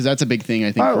music? Because that's a big thing.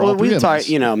 I think for all three we of talk. us.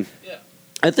 You know,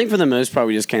 I think for the most part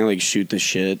we just kind of like shoot the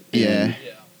shit. Yeah.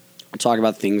 and talk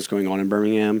about things going on in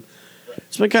Birmingham.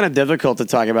 It's been kind of difficult to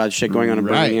talk about shit going on in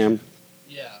Right. Birmingham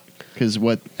Yeah. Because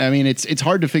it's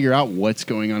hard to figure out what's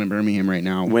going on in Birmingham right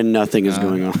now. when nothing is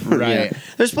going on. right. Yeah.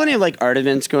 There's plenty of like art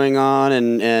events going on,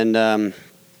 and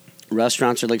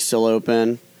restaurants are like still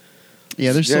open.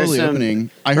 Yeah, they're There's slowly some- opening.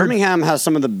 I heard. Birmingham has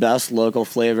some of the best local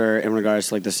flavor in regards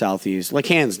to like the Southeast, like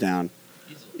hands down.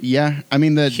 Yeah, I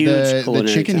mean the Huge culinary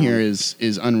chicken town. here is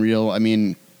unreal. I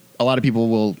mean, a lot of people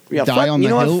will Yeah, die fuck- on you the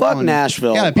know what? hill. Fuck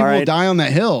Nashville, Yeah, people all will right? die on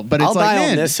that hill, but it's I'll like, die man,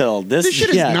 on this hill. This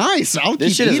shit yeah. is nice. I'll This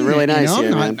keep shit is eating really it, you nice know?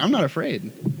 here, man. I'm not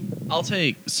afraid. I'll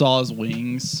take Saw's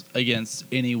wings against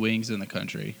any wings in the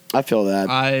country. I feel that.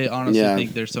 I honestly Yeah.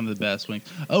 think they're some of the best wings.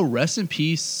 Oh, rest in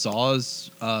peace,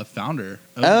 Saw's founder.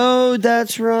 Oh,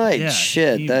 that's right. Yeah,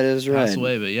 Shit, he that is right. Passed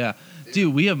away, but yeah,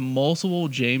 dude, we have multiple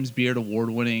James Beard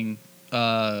award-winning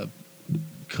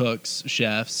cooks,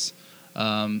 chefs.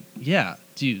 Yeah,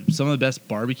 dude, some of the best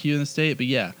barbecue in the state. But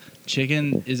yeah,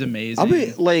 chicken is amazing. I'll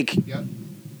be Yep.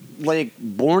 like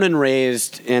born and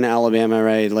raised in Alabama,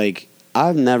 right? Like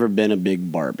I've never been a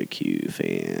big barbecue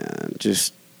fan.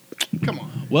 Just Come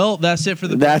on. Well, that's it for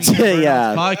the That's Birmingham it,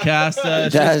 yeah. Burnouts podcast.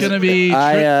 It's that's- just gonna be.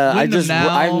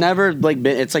 I've never like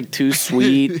been. It's like too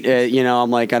sweet. You know, I'm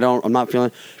like I'm not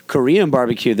feeling Korean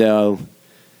barbecue though.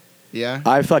 Yeah.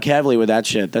 I fuck heavily with that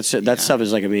shit. That Yeah. stuff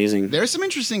is like amazing. There's some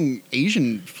interesting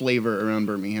Asian flavor around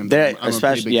Birmingham There- that I'm a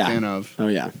especially- pretty big yeah. fan of. Oh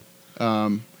yeah,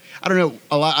 I don't know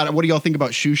a lot. What do y'all think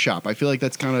about Shoe Shop? I feel like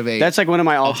that's kind of that's like one of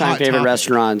my all-time hot favorite topic.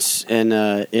 restaurants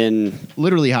in.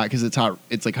 literally hot because it's hot.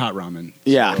 It's like hot ramen.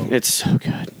 Yeah, So- it's so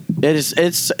good. It is.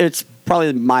 It's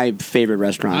probably my favorite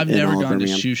restaurant. I've in never all of gone to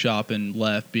Birmingham. shoe shop and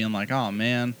left being like, oh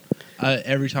man.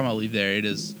 Every time I leave there, it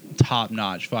is top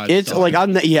notch 5 It's stars. like I've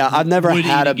never Would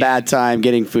had eat a bad time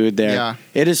getting food there. Yeah.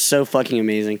 It is so fucking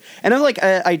amazing. And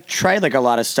I tried like a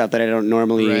lot of stuff that I don't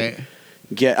normally Right.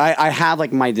 get. I have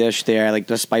like my dish there, like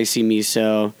the spicy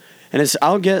miso, and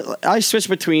I switch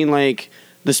between like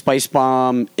the spice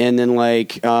bomb and then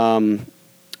like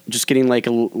just getting like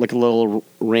a little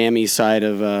rammy side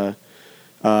of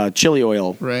chili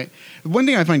oil. Right. One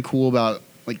thing I find cool about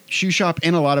like Shoe Shop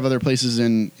and a lot of other places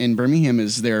in Birmingham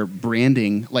is their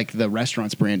branding, like the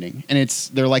restaurant's branding, and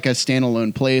they're like a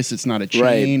standalone place. It's not a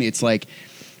chain. Right. It's like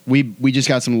we just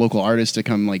got some local artists to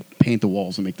come like paint the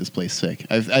walls and make this place sick.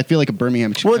 I feel like a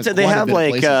Birmingham. Well, has they quite a have bit of like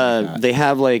places that. they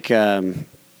have like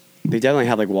they definitely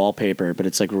have like wallpaper, but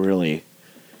it's like really.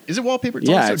 Is it wallpaper? It's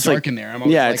Yeah, always it's so like- dark in there. I'm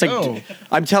always Yeah, like, it's like oh.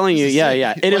 I'm telling you, This is yeah, sick.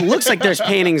 yeah. And it looks like there's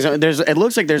paintings. It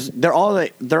looks like there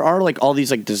are like all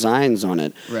these like designs on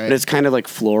it, Right. but it's kind of like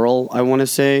floral. I want to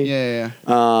say. Yeah.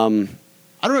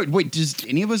 I don't know. Wait, does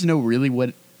any of us know really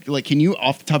what? Like, can you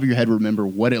off the top of your head remember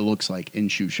what it looks like in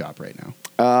Shoe Shop right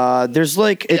now? There's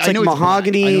like it's I like know black. I know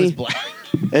mahogany. it's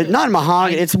black. Not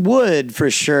mahogany. It's wood for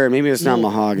sure. Maybe it's not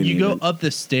Well, mahogany. You go but- up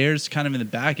the stairs, kind of in the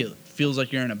back. It feels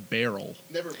like you're in a barrel.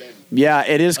 Never been. Yeah,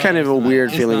 it is kind of a weird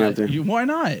It's feeling not- up there. why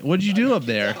not? What did you do up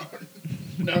there?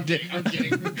 No, I'm kidding. I'm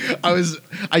kidding.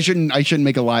 I shouldn't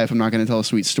make a lie if I'm not going to tell a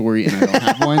sweet story and I don't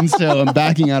have one, so I'm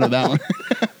backing out of that one.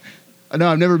 No,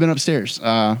 I've never been upstairs.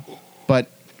 But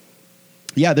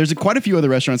yeah, there's quite a few other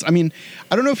restaurants. I mean,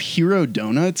 I don't know if Hero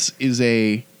Donuts is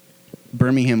a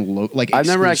Birmingham like. I've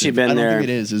never exclusive. actually been I don't there. think it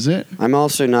is. Is it? I'm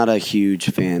also not a huge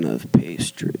fan of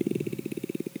pastries.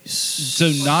 So,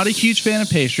 not a huge fan of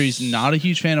pastries. Not a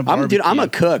huge fan of barbecue. Dude, I'm a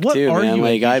cook, what too, are man. you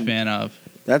Like, a huge fan of?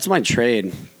 That's my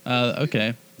trade.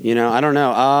 Okay, You know, I don't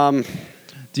know.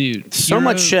 dude. So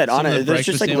much shit some on of it. the There's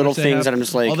just, breakfast like, little sandwiches they things have- that I'm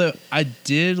just like- Although I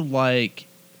did like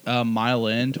Mile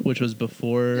End, which was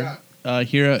before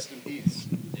Hero.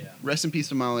 Rest in peace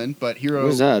to Mile End, but Hero. What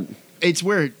was that? It's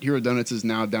where Hero Donuts is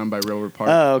now, down by Railroad Park.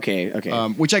 Oh, okay.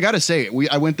 Which I gotta say,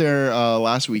 I went there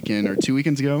last weekend or 2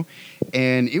 weekends ago,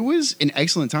 and it was an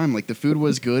excellent time. Like the food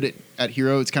was good at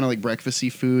Hero. It's kind of like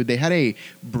breakfasty food. They had a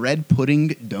bread pudding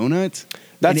donut.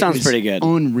 That and it sounds was pretty good.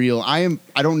 Unreal. I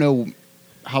don't know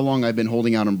how long I've been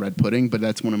holding out on bread pudding, but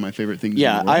that's one of my favorite things.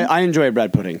 Yeah, in the world. I enjoy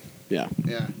bread pudding. Yeah.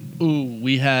 Yeah. Ooh,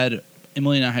 we had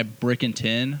Emily and I had brick and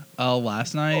tin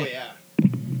last night. Oh yeah.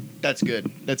 That's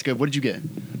good. That's good. What did you get?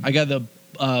 I got the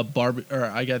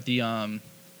I got the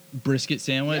brisket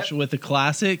sandwich Yep. with the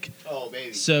classic. Oh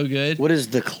baby. So good. What is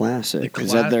the classic? The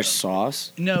Is that cla- their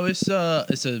sauce? No, it's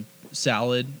a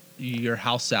salad, your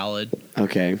house salad,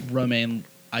 Okay. romaine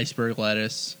iceberg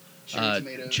lettuce, Cherry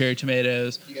tomatoes. cherry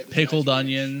tomatoes, You got the pickled sliced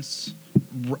onions.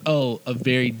 A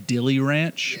very dilly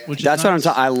ranch, Yeah. which is That's what I'm nice.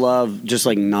 talking. I love just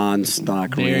like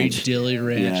non-stock Very ranch. dilly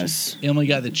ranch. Yes. Emily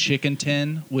got the chicken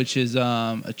tin, which is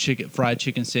a fried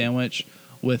chicken sandwich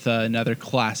with another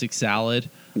classic salad.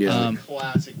 Yeah.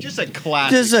 Classic. Just a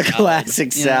classic. Just a salad.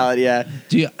 classic Yeah. salad.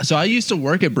 Yeah. So I used to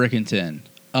work at Brick and Tin.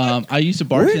 I used to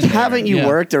Where bartend there. haven't you Yeah.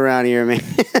 worked around here, man?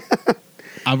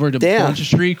 I've worked a Damn. bunch of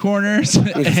street corners.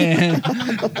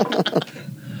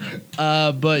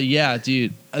 And, but yeah,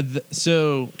 dude.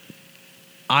 So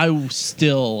I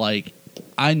still like.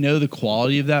 I know the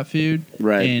quality of that food,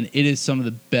 Right. And it is some of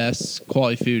the best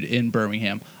quality food in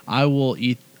Birmingham. I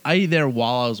eat there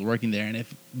while I was working there, and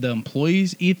if the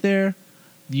employees eat there,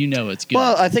 you know it's good.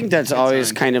 Well, I think that's Good always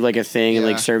sign. kind of like a thing in Yeah.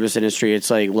 like service industry.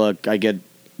 It's like, look, I get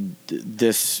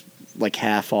this like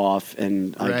half off,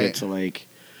 and I Right. get to like,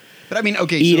 But I mean,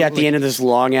 okay. eat so, at the end of this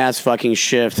long ass fucking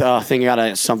shift. Oh, I think I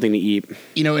got something to eat.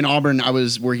 You know, in Auburn, I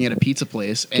was working at a pizza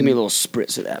place. And, Give me a little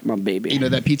spritz of that, my baby. You know,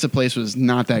 that pizza place was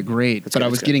not that great, but I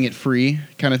was getting it free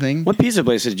kind of thing. What pizza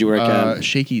place did you work at?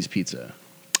 Shakey's Pizza.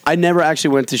 I never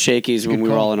actually went to Shakey's when we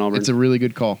were all in Auburn. It's a really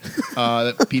good call.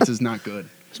 That pizza's not good.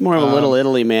 It's more of a Little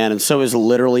Italy, man, and so is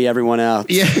literally everyone else.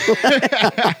 Yeah.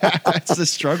 It's the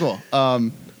struggle.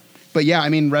 But yeah, I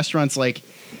mean, restaurants like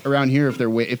around here,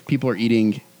 if people are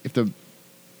eating, if the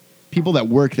people that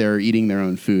work there are eating their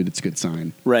own food, it's a good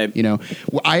sign. Right. You know,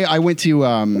 I went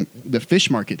to the fish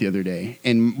market the other day,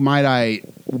 and might I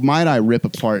rip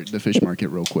apart the fish market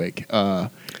real quick?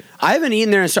 I haven't eaten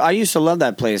there, so I used to love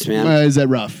that place, man. Is that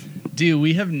rough? Dude,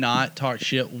 we have not talked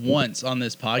shit once on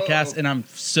this podcast, and I'm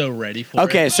so ready for it.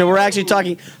 Okay, so we're actually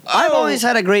talking. I've always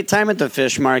had a great time at the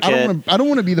fish market. I don't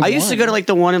want to be the I used to go to like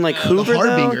the one in like Hoover, though.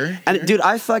 Harbinger. And dude,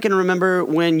 I fucking remember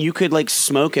when you could like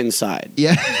smoke inside.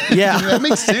 Yeah. Yeah. That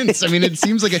makes sense. I mean, it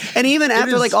seems like And even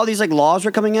after like all these like laws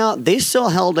were coming out, they still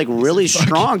held like really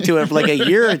strong to it for like a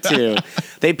year or two.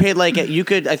 They paid like you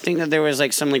could. I think that there was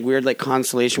like some like weird like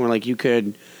consolation where like you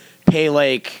could pay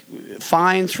like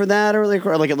fines for that or like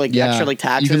Yeah. extra like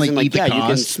taxes You can, like, and like eat the you can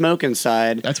cost. smoke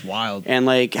inside. That's wild. And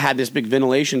like had this big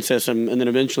ventilation system, and then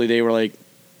eventually they were like,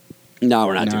 "No,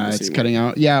 we're not doing this It's anymore." cutting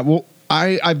out. Yeah, well,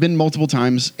 I've been multiple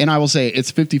times, and I will say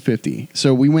it's 50-50.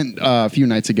 So we went a few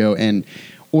nights ago and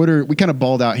we kind of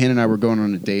balled out. Hannah and I were going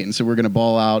on a date, and so we're going to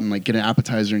ball out and like get an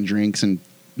appetizer and drinks and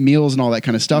meals and all that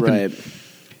kind of stuff. Right. And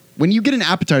when you get an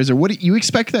appetizer, you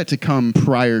expect that to come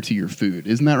prior to your food,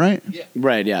 isn't that right? Yeah.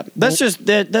 Right. Yeah. That's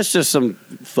just some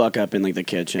fuck up in like the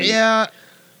kitchen. Yeah,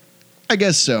 I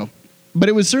guess so. But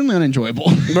it was certainly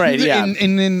unenjoyable. Right, yeah.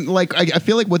 and then, like, I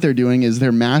feel like what they're doing is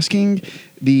they're masking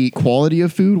the quality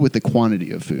of food with the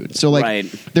quantity of food. So, like, Right.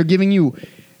 they're giving you...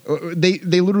 They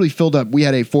literally filled up... We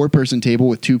had a 4-person table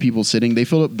with 2 people sitting. They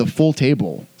filled up the full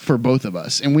table for both of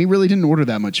us. And we really didn't order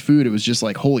that much food. It was just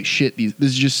like, holy shit, this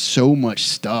is just so much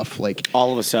stuff. Like,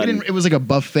 All of a sudden. it was like a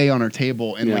buffet on our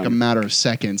table in like Yeah. a matter of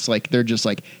seconds. Like, they're just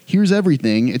like, here's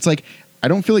everything. It's like... I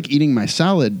don't feel like eating my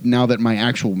salad now that my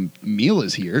actual meal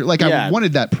is here. Like Yeah. I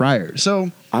wanted that prior,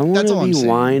 so I want that's all to I'm be saying.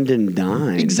 wined and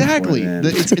dined. Exactly. before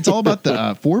then. It's all about the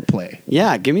foreplay.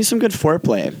 Yeah, give me some good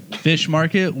foreplay. Fish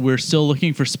Market, we're still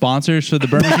looking for sponsors for the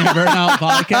Birmingham Burnout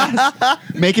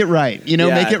podcast. Make it right. You know,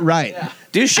 Yeah. make it right.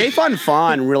 Dude, Chef on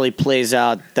Fawn really plays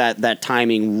out that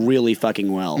timing really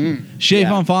fucking well. Shave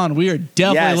Yeah. on Fawn, we are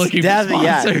definitely looking for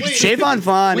Yeah. sponsors. Chef on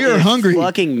Fawn We are is hungry.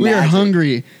 fucking We are magic.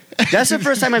 hungry. That's the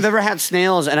first time I've ever had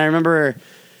snails, and I remember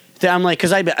that I'm like,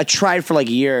 because I tried for like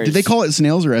years. Did they call it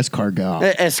snails or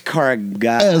escargot?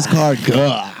 Escargot?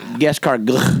 Escargot.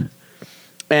 Escargot.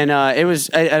 And I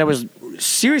was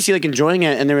seriously like enjoying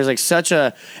it, and there was like such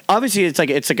a obviously it's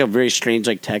like a very strange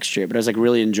like texture, but I was like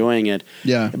really enjoying it.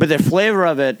 Yeah. But the flavor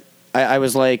of it, I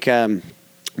was like,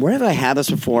 where have I had this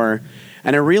before?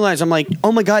 And I realized I'm like,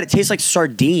 oh my god, it tastes like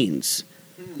sardines.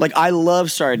 Like I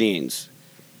love sardines.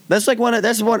 That's like one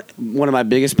of my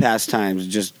biggest pastimes.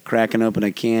 Just cracking open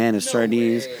a can of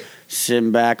sardines,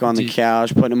 sitting back on the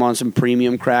couch, putting them on some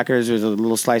premium crackers with a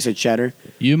little slice of cheddar.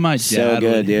 You and my So dad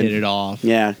good, would dude. hit it off.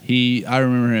 Yeah. I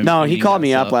remember him. No, he eating called that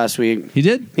me up stuff. last week. He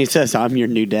did? He says, "I'm your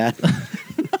new dad."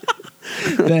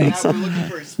 Thanks. We're looking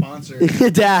for a sponsor.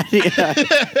 Dad.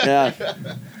 Yeah.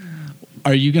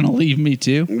 Are you going to leave me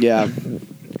too? Yeah.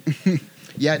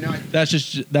 Yeah, no. That's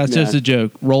just a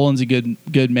joke. Roland's a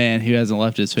good man who hasn't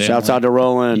left his family. Shouts out to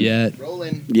Roland. yet.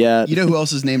 Rolling. Yeah. You know who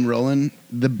else is named Roland?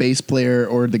 The bass player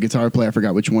or the guitar player, I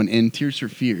forgot which one, in Tears for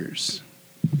Fears.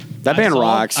 That band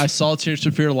rocks. I saw Tears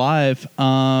for Fear live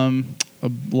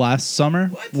last summer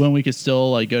when we could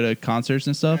still like go to concerts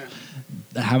and stuff.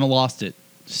 I haven't lost it.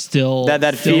 Still That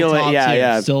still feel it, top yeah, tier,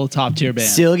 yeah. Still a top tier band.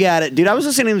 Still got it, dude. I was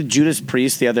listening to Judas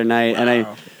Priest the other night, and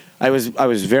I was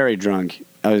very drunk.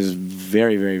 I was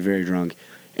very, very, very drunk,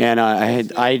 and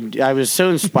I was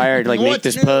so inspired to like make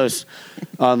this post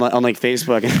on like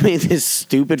Facebook, and I made this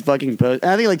stupid fucking post. And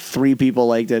I think like 3 people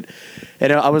liked it,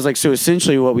 and I was like, so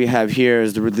essentially, what we have here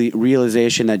is the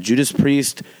realization that Judas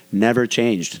Priest never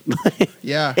changed.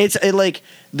 Yeah. It's like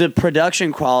the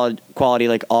production quality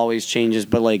like always changes,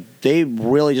 but like they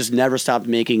really just never stopped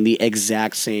making the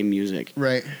exact same music.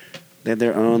 Right. They have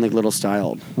their own like little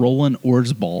style. Roland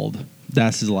Orzbald.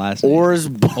 That's his last name.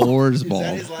 Orzbald. Orzbald. Is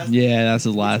that his last name? Yeah, that's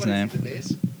his last name.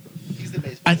 He's the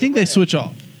bass. I think they switch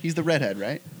off. He's the redhead,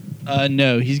 right?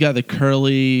 No, he's got the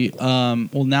curly.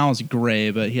 Well, now it's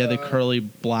gray, but he had the curly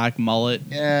black mullet.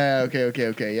 Yeah.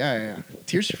 Okay. Yeah.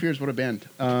 Tears for Fears. What a band.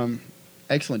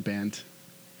 Excellent band.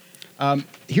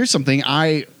 Here's something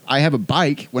I I have a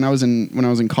bike. When I was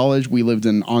in college, we lived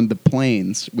on the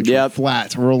plains, which were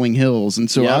flats, rolling hills,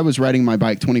 and so I was riding my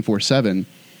bike 24/7.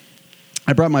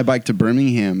 I brought my bike to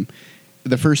Birmingham.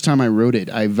 The first time I rode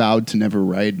it, I vowed to never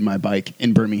ride my bike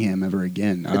in Birmingham ever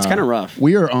again. It's kind of rough.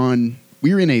 We are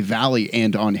in a valley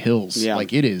and on hills. Yeah.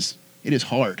 Like it is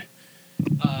hard.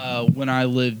 When I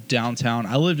lived downtown,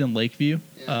 I lived in Lakeview.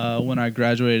 When I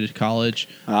graduated college,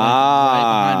 right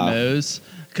behind Moe's,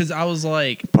 because I was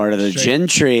like part of the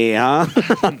gentry, huh?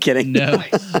 I'm kidding. No,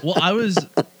 well, I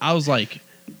was like,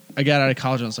 I got out of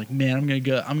college and I was like, man, I'm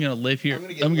gonna live here. I'm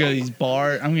gonna go to these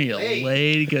bars. I'm gonna get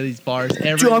laid, go to these bars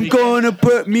every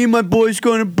weekend. Me and my boys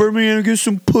going to Birmingham and get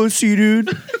some pussy, dude.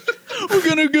 We're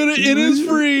gonna go to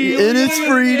Innisfree.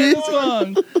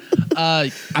 Innisfree, dude.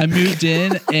 I moved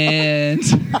in and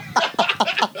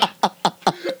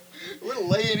We're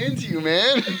laying into you,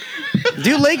 man.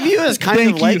 Dude, Lakeview is kind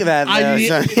Thank of like you. that.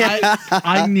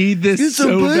 I need this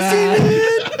so bad.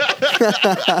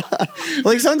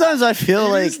 Like sometimes I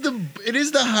feel it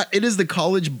is the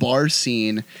college bar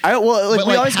scene. we like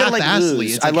always go to like half-assly.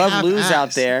 Lou's. It's I like love Lou's half-assed.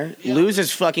 out there. Lou's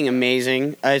is fucking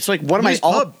amazing. It's like one of Lou's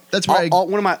my pub. That's where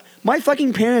one of my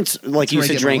fucking parents like used where I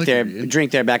to get my drink there, liquor, dude.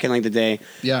 drink there back in like the day.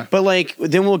 Yeah. But like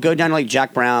then we'll go down to like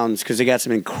Jack Brown's because they got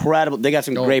some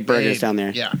great burgers down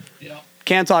there. Yeah.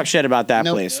 Can't talk shit about that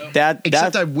Nope. place.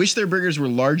 Except I wish their burgers were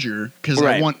larger because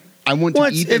Right. I want Well,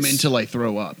 to eat them until I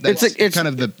throw up. That's it's kind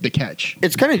of the catch.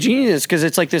 It's kind of genius because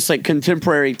it's like this like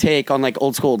contemporary take on like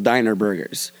old school diner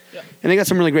burgers, and they got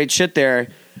some really great shit there.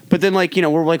 But then like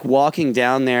we're like walking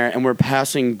down there and we're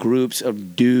passing groups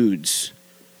of dudes.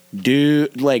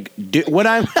 What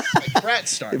I'm Frat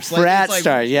stars. frat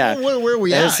stars, yeah. Where are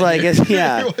we at? It's like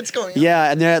yeah, What's going on?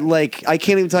 yeah, and they're like I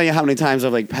can't even tell you how many times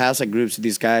I've like passed like groups of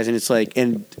these guys, and it's like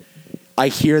and I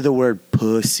hear the word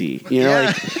pussy, like,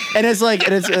 and it's like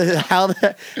and it's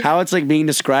how it's like being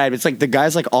described. It's like the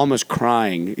guy's like almost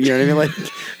crying. You know what I mean? Like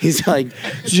he's like,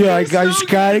 yeah, I just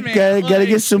gotta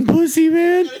get some pussy,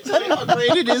 man. Tell you how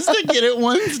great it is to get it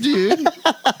once, dude.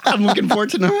 I'm looking for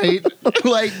tonight.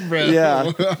 Like, bro.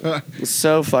 Yeah.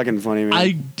 So fucking funny, man.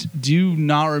 I do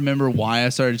not remember why I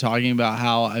started talking about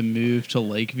how I moved to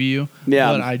Lakeview.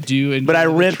 Yeah. But I do. But I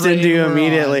enjoy the ripped train into you we're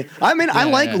immediately. on. I mean, I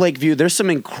like Yeah. Lakeview. There's some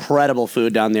incredible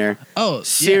food down there. Oh,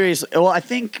 Seriously. Well, I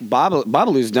think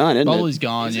Babalu's done, isn't Bubbly's it?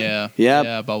 gone. Yeah. Yep.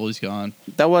 Yeah, Bubbly's gone.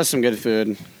 That was some good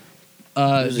food.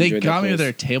 was They enjoyed that got me with place.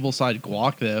 their table side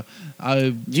guac though.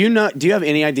 Do you have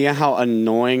any idea how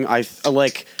annoying I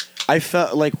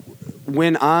felt like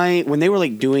when they were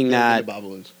like doing that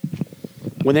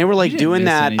when they were like You didn't doing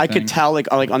miss that I anything. could tell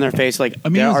like on their face like I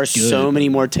mean, there it are was so good. many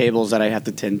more tables that I have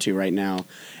to tend to right now,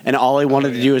 and all I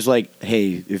wanted to do is like,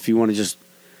 hey, if you want to just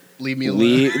Leave me alone.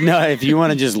 if you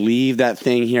want to just leave that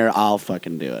thing here, I'll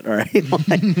fucking do it. All right,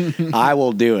 like, I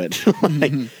will do it.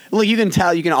 Like you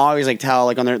can always like tell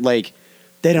like on their like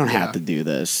they don't have to do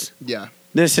this. Yeah.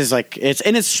 This is like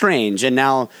it's strange, and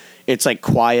now it's like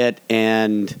quiet,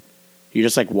 and you're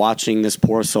just like watching this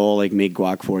poor soul like make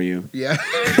guac for you. Yeah.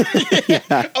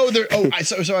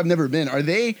 So I've never been. Are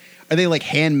they like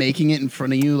hand making it in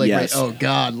front of you? Like, Yes. right, oh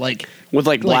God, like With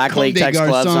like black Comme des latex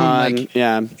gloves Garçons, on. like-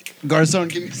 Yeah. Garçon,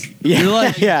 give me.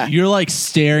 Yeah. You're like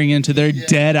staring into their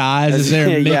dead eyes as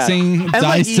they're Yeah. mixing And, like,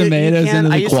 diced you tomatoes can't- into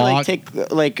the I used to, like, guac.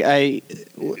 take like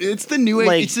It's the new age.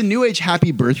 Like- It's the new age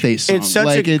happy birthday song. it's such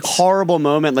like, a horrible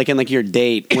moment like in like your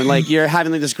date when like you're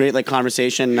having like this great like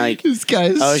conversation like This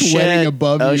guy's oh sweating shit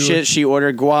above oh you. shit she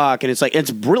ordered guac, and it's like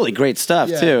it's really great stuff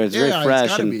Yeah. too. It's Yeah, very fresh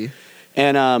gotta and be.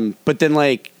 And but then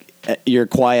like you're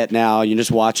quiet now. You're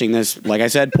just watching this. Like I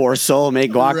said, poor soul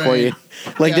make guac for Right. you.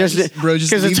 Like Yeah, there's just, bro,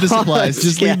 just 'cause leave it's the supplies. almost-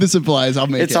 Just yeah. leave the supplies. I'll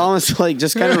make It's it. almost like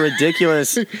just kind of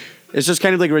ridiculous. It's just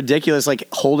kind of like ridiculous, like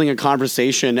holding a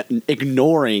conversation,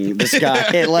 ignoring this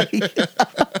guy. Like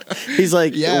he's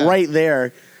like Yeah. right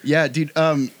there, Yeah, dude.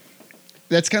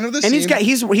 That's kind of the and same.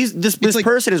 he's this like-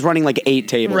 person is running like 8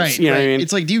 tables. Right, You know right. what I mean?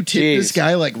 It's like, do you tip this Jeez.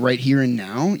 guy like right here and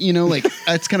now? You know, like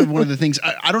that's kind of one of the things.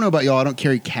 I don't know about y'all. I don't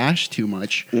carry cash too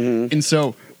much, Mm-hmm. and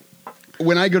so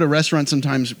when I go to restaurants,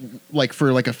 sometimes like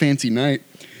for like a fancy night,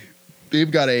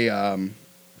 they've got a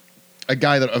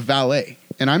valet,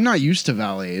 and I'm not used to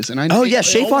valets. And I Oh yeah,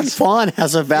 they Chafon always- Fawn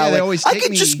has a valet. they always I take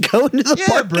can me- just go into the Yeah,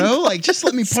 parking bro. lot. Like, just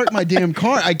let me park my damn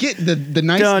car. I get the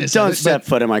niceness. Don't of it, step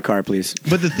foot in my car, please.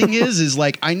 But the thing is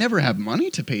like I never have money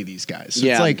to pay these guys. So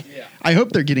Yeah. it's like I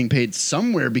hope they're getting paid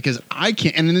somewhere because I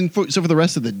can't. And then for the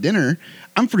rest of the dinner,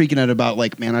 I'm freaking out about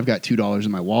like, man, I've got $2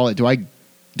 in my wallet. Do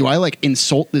I like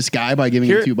insult this guy by giving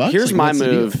him $2? Here's Like, my what's the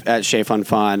deal? move at Chafon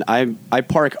Fawn. I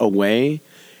park away,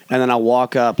 and then I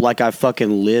walk up like I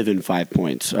fucking live in 5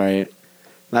 Points. All right,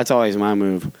 that's always my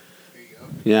move.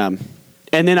 Yeah,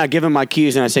 And then I give him my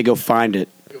keys and I say, go find it.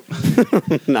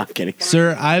 Not kidding.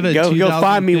 Sir, I have a Go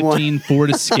find me one. 2015 Ford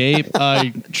Escape.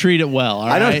 Treat it well, all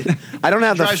right? I don't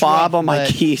have the Drives fob rough, on my but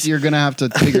keys. You're gonna have to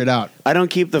figure it out. I don't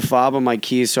keep the fob on my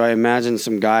keys, so I imagine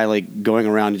some guy like going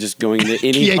around and just going to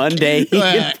any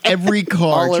Hyundai. Every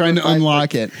car All trying to over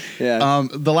unlock it. Yeah.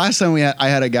 The last time I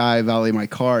had a guy valet my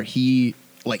car, he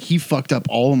fucked up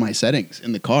all of my settings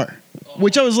in the car.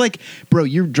 Which I was like, bro,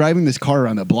 you're driving this car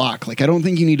around the block. Like, I don't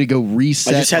think you need to go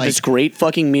reset. I just had this great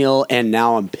fucking meal, and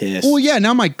now I'm pissed. Well, yeah,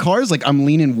 now my car's like, I'm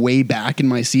leaning way back in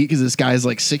my seat because this guy's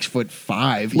like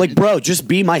 6'5". Like, bro, just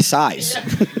be my size.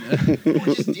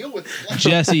 Just deal with it.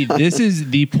 Jesse, this is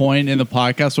the point in the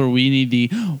podcast where we need the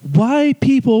white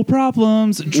people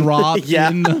problems dropped Yeah.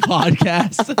 in the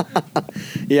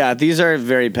podcast. Yeah, these are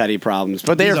very petty problems,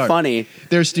 but they These are are- funny.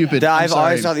 They're stupid. I'm I've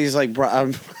always sorry. thought these like.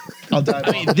 I'll dive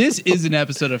I mean, this is an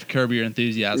episode of Curb Your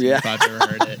Enthusiasm Yeah. if I've ever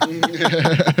heard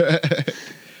it.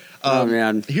 Oh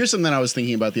man. Here's something I was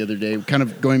thinking about the other day, kind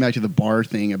of going back to the bar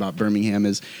thing about Birmingham,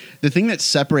 is the thing that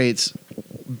separates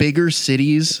bigger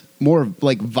cities, more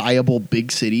like viable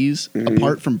big cities,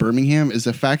 apart from Birmingham, is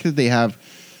the fact that they have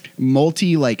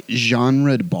multi like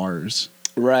genred bars.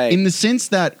 Right. In the sense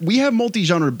that we have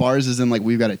multi-genre bars, as in like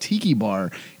we've got a tiki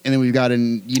bar, and then we've got Which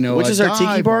a is our tiki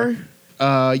dive bar?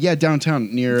 Yeah,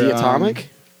 downtown near The Atomic?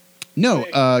 No,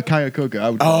 Kayakoko. I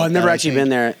would Oh, call it I've never that, I actually think.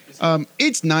 been there.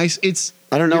 It's nice. It's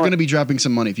I don't know You're what- going to be dropping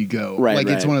some money if you go. Right, Like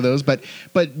it's right. one of those. But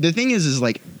the thing is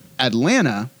like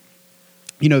Atlanta.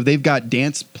 You know, they've got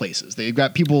dance places. They've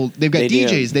got people. They've got They do.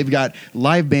 DJs. They've got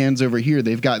live bands over here.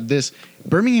 They've got this.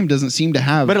 Birmingham doesn't seem to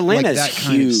have. But Atlanta like, is that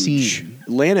kind of huge. scene.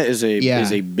 Atlanta is a Yeah.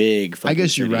 big. I fucking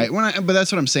guess you're city. right. But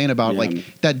that's what I'm saying about Yeah.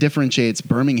 like that differentiates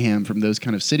Birmingham from those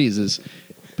kind of cities is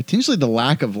potentially the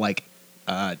lack of like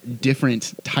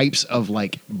different types of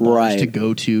like bars Right. to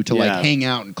go to Yeah. like hang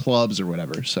out in clubs or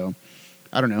whatever. So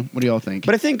I don't know. What do y'all think?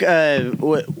 But I think,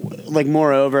 like,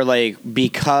 moreover, like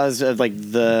because of like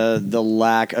the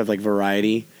lack of like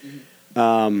variety,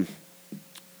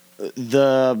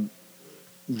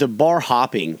 the bar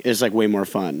hopping is like way more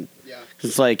fun. Yeah.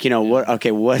 It's like, you know, what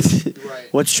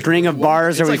what string of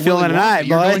bars It's are we like feeling Willy Wonka. tonight,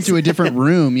 You're boys? going to a different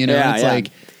room. You know, Yeah, it's yeah. like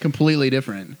completely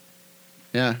different.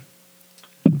 Yeah.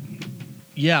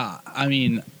 Yeah, I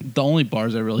mean, the only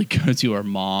bars I really go to are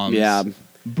Mom's. Yeah.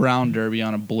 Brown Derby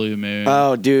on a blue moon.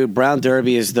 Oh, dude, Brown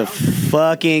Derby is the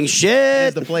fucking It's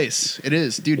shit. the place. It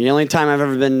is, dude. The only time I've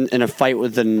ever been in a fight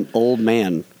with an old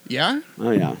man. Yeah.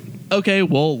 Oh yeah. Okay,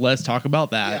 well, let's talk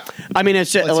about that. I mean,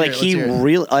 it's just, Let's like hear it, he let's hear it.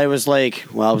 really. I was like,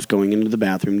 well, I was going into the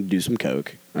bathroom to do some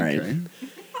coke. All right. Okay.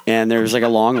 And there was like a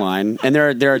long line, and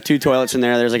there are two toilets in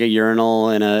there. There's like a urinal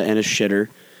and a shitter,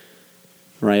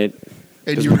 right?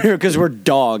 And you're, Because we're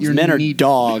dogs. you're Men are neat.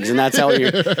 dogs, and that's how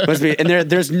you're supposed to be. And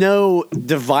there's no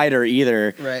divider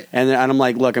either. Right. And I'm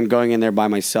like, look, I'm going in there by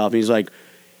myself. And he's like,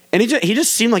 and he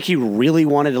just seemed like he really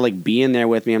wanted to like be in there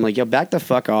with me. I'm like, yo, back the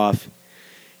fuck off.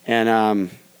 And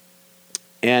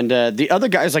the other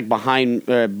guys like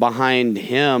behind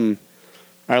him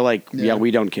are like, yeah,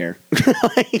 we don't care.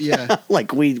 Yeah.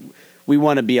 Like we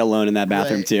want to be alone in that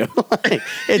bathroom Right. too. Like,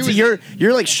 it's was-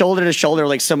 you're like shoulder to shoulder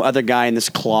like some other guy in this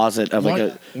closet of Why,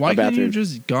 like why a couldn't you bathroom.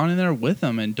 just gone in there with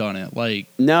them and done it? Like,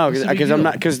 No, what's the big because I'm deal?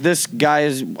 not because this guy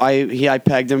is I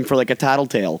pegged him for like a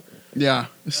tattletale. yeah.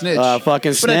 A snitch. Fucking But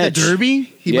at the snitch. Derby,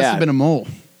 he must Yeah. have been a mole.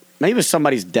 Maybe it was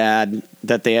somebody's dad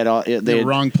that they had all they had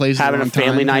wrong place at the having a wrong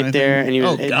family time night kinda there, thing. and he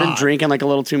was Oh, had been God. drinking like a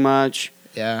little too much.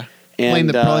 Yeah.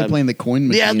 And, Probably playing the coin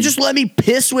machine. Yeah, just let me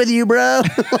piss with you, bro.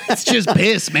 It's just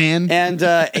piss, man. And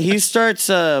he starts.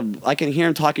 I can hear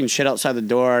him talking shit outside the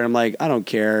door, and I'm like, I don't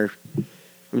care.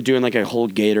 I'm doing like a whole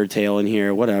gator tail in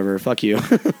here. Whatever. Fuck you.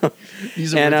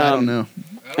 These are and, words I don't know.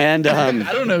 And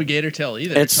I don't know Gator Tail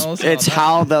either. it's Tell us about that.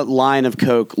 how the line of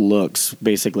Coke looks.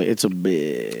 Basically, it's a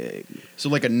big, So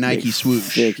like a Nike big,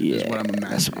 swoosh thick- is yeah, what I'm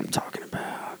That's imagining. what I'm talking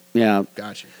about. Yeah.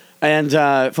 Gotcha. And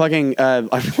fucking, I'm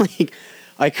like,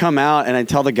 I come out and I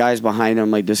tell the guys behind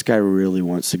him, like, this guy really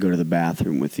wants to go to the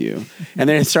bathroom with you. And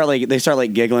then they start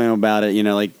like giggling about it, you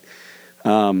know, like,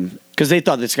 because they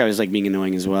thought this guy was like being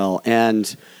annoying as well.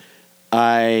 And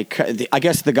I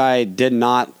guess the guy did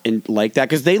not like that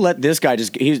because they let this guy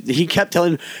he kept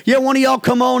telling, yeah, one of y'all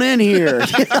come on in here.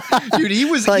 Dude, he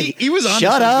was Like, he was on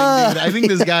shut something, up. dude. I think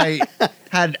this guy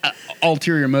had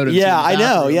ulterior motives. Yeah, in the I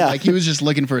know, bathroom. yeah. Like he was just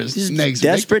looking for his He's next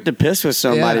desperate to piss with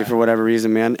somebody Yeah. for whatever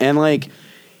reason, man. And like,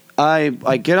 I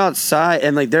get outside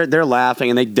and like they're laughing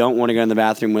and they don't want to go in the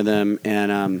bathroom with him.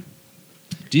 And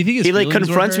Do you think his he like feelings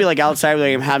were confronts me hurt? like outside,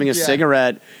 like I'm having a Yeah.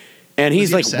 cigarette, And he's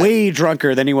he like upset? way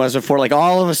drunker than he was before. Like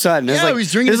all of a sudden, Yeah, it's like, he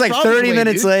was drinking it's his like problems 30 away,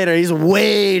 minutes dude. later. He's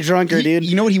way drunker, dude.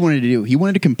 You know what he wanted to do? He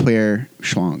wanted to compare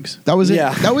schlongs. That was it.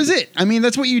 Yeah. That was it. I mean,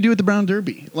 that's what you do at the Brown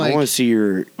Derby. Like, I want to see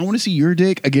your I want to see your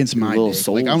dick against my Little dick.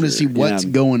 Like, I want to see soldier. what's Yeah.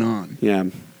 going on. yeah,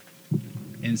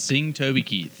 And sing Toby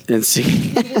Keith. and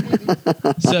see.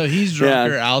 So he's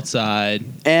drunker outside.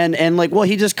 And like, well,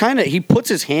 he just kind of he puts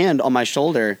his hand on my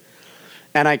shoulder,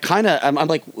 and I'm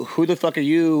like, who the fuck are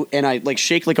you? And I like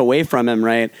shake like away from him,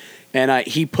 right? And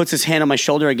he puts his hand on my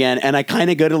shoulder again, and I kind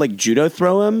of go to like judo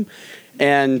throw him,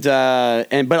 and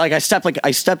but like I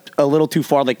stepped a little too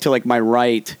far like to like my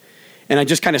right, and I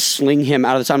just kind of sling him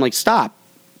out of the side. I'm like,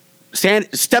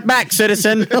 step back,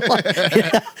 citizen.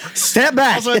 Step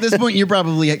back. Also, at this point, you're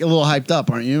probably a little hyped up,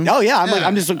 aren't you? Oh yeah,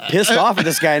 I'm just like, pissed off at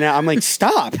this guy now. I'm like,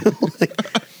 stop.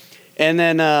 And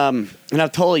then and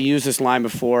I've totally used this line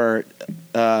before.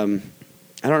 I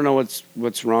don't know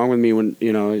what's wrong with me when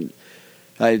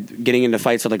getting into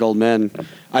fights with like old men.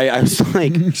 I was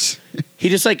like,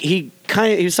 he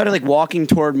started like walking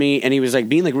toward me, and he was like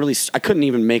being like really. I couldn't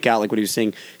even make out like what he was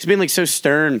saying. He's being like so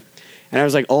stern. And I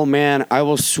was like, oh, man, I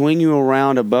will swing you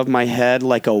around above my head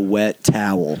like a wet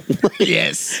towel.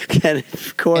 Yes. And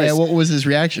of course. Yeah, what was his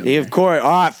reaction? Of course. All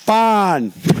right,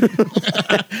 fine.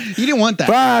 You didn't want that.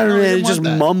 Fine. No, you He didn't just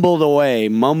want that.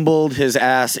 mumbled his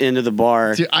ass into the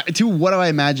bar. To what I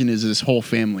imagine is his whole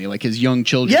family, like his young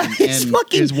children Yeah, his and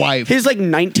fucking his wife. His like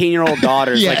 19-year-old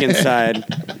daughter's Yeah. like inside.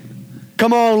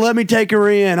 Come on, let me take her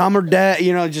in. I'm her dad.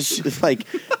 Just like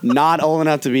not old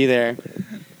enough to be there.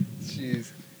 Jeez.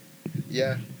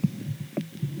 Yeah.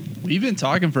 We've been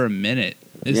talking for a minute.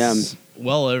 It's Yeah.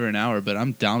 well over an hour, but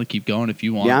I'm down to keep going if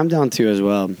you want. Yeah, I'm down too as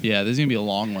well. Yeah, this is gonna be a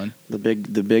long one. The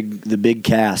big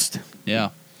cast. Yeah.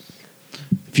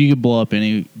 If you could blow up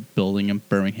any building in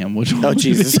Birmingham, which one? Oh would it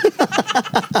Jesus.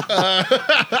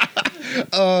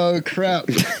 Oh crap.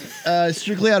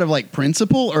 Strictly out of like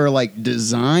principle or like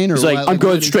design or He's like, what? I'm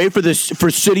going what is- straight for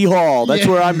City Hall. That's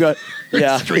Yeah. where I'm going.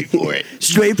 Yeah, Straight for it.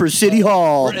 Straight for City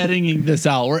Hall. We're editing this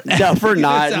out. We're No, editing for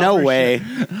not. this out No for way.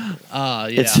 sure.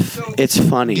 Yeah. It's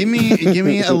funny. Give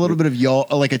me a little bit of y'all,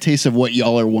 like a taste of what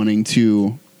y'all are wanting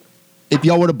to. If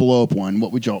y'all were to blow up one,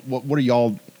 what would y'all? What are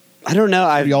y'all? I don't know.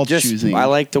 I y'all just choosing? I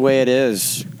like the way it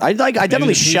is. I definitely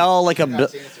the shell like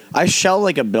I shell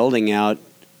like a building out.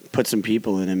 Put some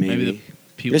people in it. Maybe. Maybe the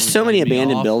people. There's so many might be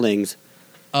abandoned off. buildings.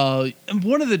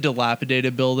 One of the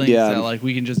dilapidated buildings Yeah. that like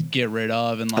we can just get rid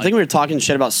of and like. I think we were talking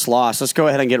shit about Sloss. Let's go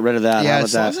ahead and get rid of that. How Yeah, about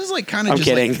that? Sloss is like kind of. I'm just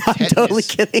kidding. Like I'm tetanus. totally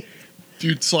kidding.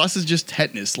 Dude, Sloss is just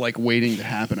tetanus, like waiting to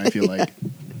happen. I feel like.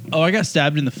 Oh, I got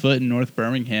stabbed in the foot in North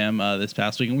Birmingham this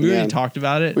past week, and we Yeah. already talked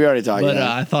about it. We already talked but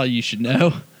about it. I thought you should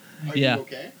know. Yeah.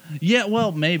 okay? Yeah,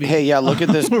 well, maybe. Hey, yeah. Look at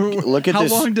this. Look at How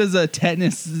this. long does a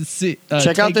tetanus Check out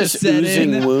take to this set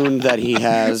oozing in? wound that he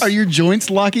has. Are your joints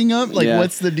locking up? Like, Yeah.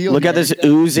 what's the deal? Look at here? this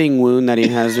oozing wound that he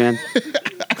has, man.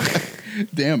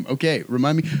 Damn. Okay,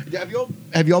 remind me.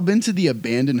 Have y'all been to the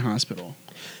abandoned hospital?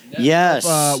 Yes.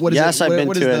 What is yes, it? I've been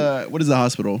what to is it. what is the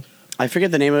hospital? I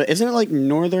forget the name of it. Isn't it like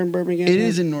Northern Birmingham? It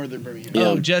is in northern Birmingham. Yeah.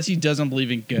 Oh, Jesse doesn't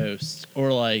believe in ghosts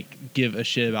or like give a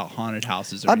shit about haunted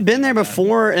houses. Or I've been anything there like that.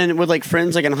 before and with like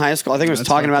friends like in high school. I think I was That's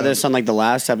talking fucked about up. this on like the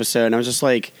last episode, and I was just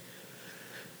like,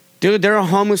 dude, there are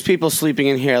homeless people sleeping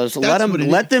in here. Let That's what it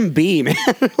let them be, man.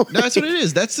 That's what it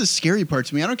is. That's the scary part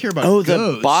to me. I don't care about Oh, the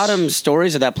ghosts. bottom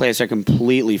stories of that place are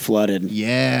completely flooded.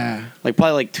 Yeah. Like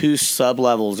probably like 2 sub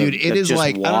levels. Dude, it is just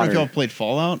like water. I don't know if y'all played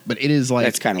Fallout, but it is like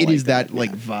It's kinda it like is that that,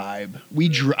 like yeah.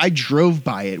 vibe. I drove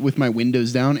by it with my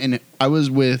windows down, and I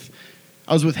was with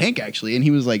Hank actually, and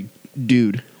he was like,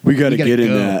 "Dude, We gotta get in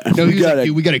go." that. No, We he was gotta- like,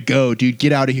 "Dude, we gotta go, dude.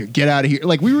 Get out of here. Get out of here."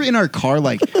 Like we were in our car,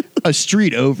 like a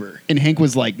street over, and Hank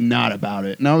was like not about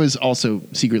it, and I was also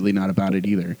secretly not about it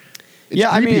either. It's Yeah,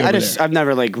 I creepy mean, over there. I've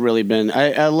never like really been.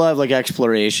 I love like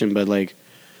exploration, but like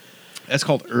That's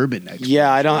called urban exploration.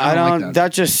 yeah, I don't like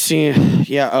that just seems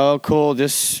yeah. Oh, cool.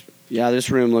 This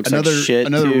room looks Another like shit.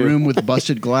 another too. room with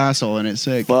busted glass all in it.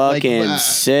 Sick. Fucking Like,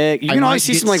 sick. You I can might always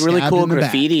see get some like really stabbed cool in the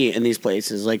back. graffiti in these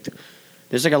places. Like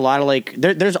there's like a lot of like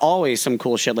there's always some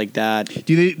cool shit like that.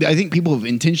 I think people have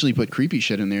intentionally put creepy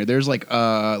shit in there. There's like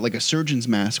a surgeon's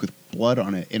mask with blood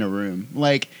on it in a room.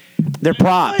 Like They're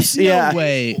props. No yeah.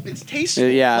 way. it's tasteful.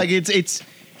 Yeah. Like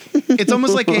it's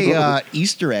almost like a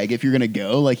Easter egg if you're gonna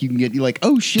go. Like you can get like,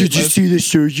 oh shit. Did you see the did you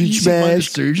surgeon's see the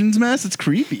mask? surgeon's mask? It's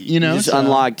creepy. You know. You just So-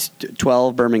 unlocked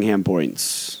 12 Birmingham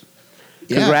points.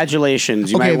 Yeah.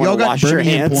 Congratulations. You Okay, might if y'all want to got wash your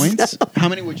Birmingham hands. points, how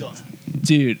many would y'all?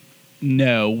 Dude,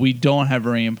 no, we don't have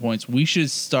Birmingham points. We should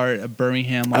start a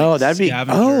Birmingham like Oh, that'd be-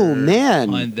 scavenger oh, man.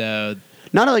 hunt, though.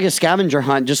 not like a scavenger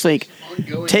hunt, just like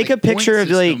Ongoing, take a like, picture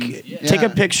point of like system. take Yeah. a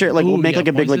picture like Ooh, make yeah, like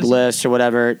a big point like system. list or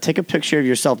whatever. Take a picture of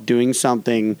yourself doing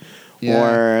something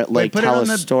or Wait, like put it tell on a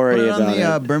the- story put it on about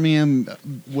the, it. Birmingham,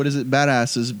 what is it?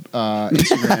 Badasses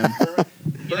Instagram.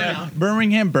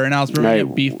 Birmingham Burnouts, Birmingham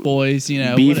Right. Beef Boys, Beef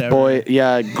whatever. Boy,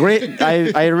 yeah, great.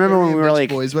 I remember when we were Bitch like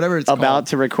Boys, whatever it's about called.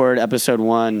 to record episode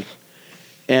 1,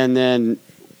 and then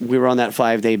we were on that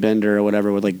 5-day bender or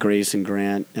whatever with like Grace and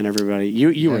Grant and everybody. You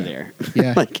were Yeah. there,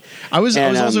 Yeah. like I was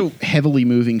and, also heavily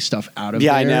moving stuff out of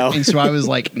Yeah, there. I know. And so I was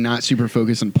like not super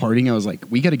focused on partying. I was like,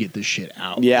 we got to get this shit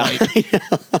out. yeah. Like,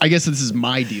 I guess this is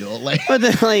my deal. Like, But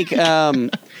then, like,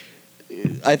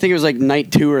 I think it was like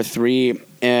night 2 or 3,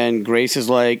 and Grace is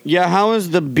like, "Yeah, how is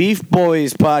the Beef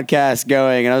Boys podcast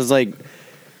going?" And I was like,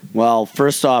 "Well,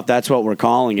 first off, that's what we're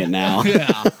calling it now."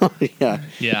 Yeah. yeah,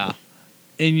 Yeah.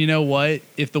 And you know what?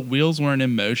 If the wheels weren't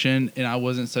in motion and I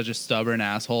wasn't such a stubborn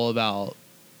asshole about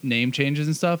name changes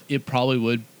and stuff, it probably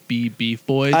would be Beef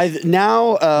Boys.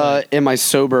 now in my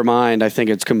sober mind, I think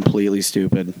it's completely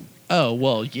stupid. Oh,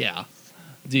 well, yeah.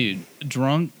 Dude,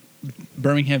 drunk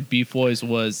Birmingham Beef Boys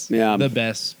was Yeah. the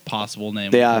best possible name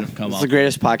we Yeah, could have come it's up the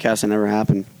greatest podcast that ever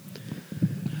happened.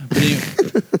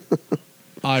 with.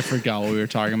 I forgot what we were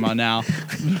talking about now.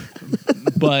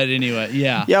 But anyway,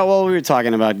 yeah. Yeah, well, we were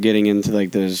talking about getting into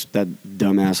like that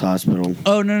dumbass hospital.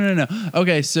 Oh, no.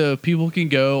 Okay, so people can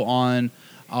go on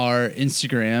our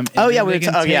Instagram. and Oh then yeah, they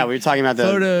can we take were talking about the.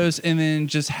 photos and then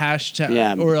just hashtag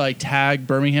Yeah. or like tag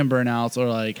Birmingham Burnouts or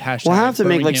like hashtag We'll have to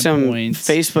make like Birmingham some points.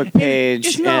 Facebook And page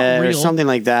it's not or real. something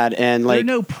like that, and There like are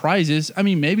no prizes. I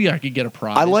mean, maybe I could get a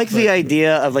prize. I like the but-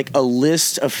 idea of like a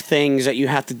list of things that you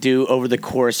have to do over the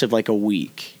course of like a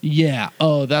week, Yeah.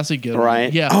 Oh, that's a good right?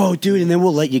 one. Yeah. Oh, dude, and then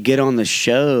we'll let you get on the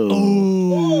show.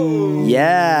 Ooh.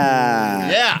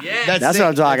 Yeah. That's what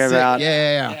I'm talking about.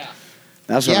 Yeah.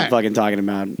 That's what Yeah. I'm fucking talking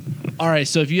about. All right.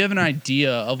 So if you have an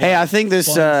idea of Hey, like, I think this.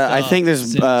 fun I stuff, think this.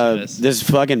 send it to us. This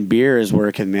fucking beer is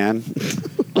working, man.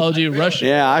 Oh, dude, Russian.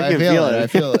 Yeah, I can feel it. I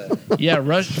feel it.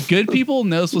 Yeah, good people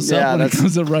knows what's Yeah, up when it that's-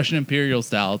 comes to Russian Imperial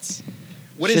stouts.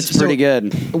 Shit's pretty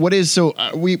good. What is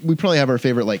we probably have our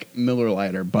favorite like Miller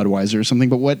Lite or Budweiser or something,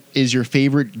 but what is your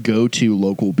favorite go-to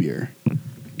local beer?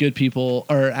 Good people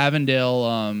or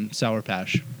Avondale Sour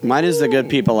Patch. Mine is the Good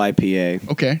People IPA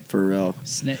Okay. for real.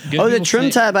 Good Oh, the People Trim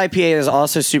Tab IPA is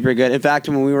also super good. In fact,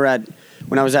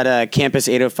 when I was at Campus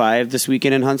 805 this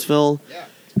weekend in Huntsville,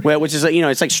 which is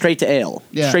it's like straight to ale.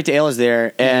 Yeah. Straight to ale is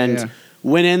there, and yeah.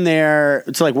 went in there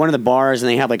to like one of the bars, and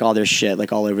they have like all their shit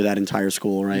like all over that entire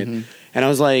school, right? Mm-hmm. And I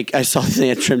was like, I saw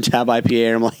the Trim Tab IPA,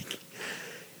 and I'm like,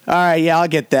 all right, yeah, I'll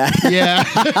get that. Yeah.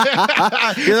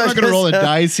 I'm not gonna roll the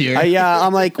dice here. Yeah,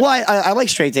 I'm like, well, I like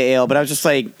straight to ale, but I was just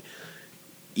like,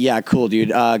 yeah, cool, dude.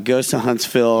 Goes to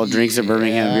Huntsville, drinks at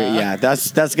Birmingham. Yeah,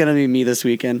 that's gonna be me this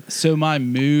weekend. So my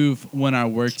move when I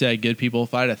worked at Good People,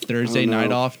 if I had a Thursday Oh, no.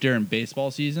 night off during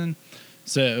baseball season,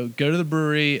 so go to the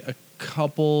brewery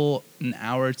an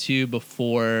hour or two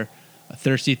before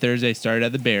Thirsty Thursday started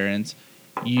at the Barons.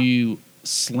 You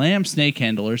slam snake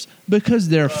handlers because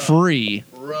they're free.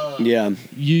 Yeah,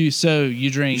 You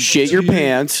drink shit your two-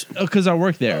 pants. Oh, because I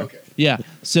work there. okay. Yeah.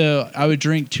 So I would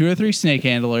drink 2 or 3 snake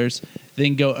handlers,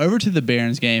 then go over to the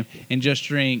Barons game and just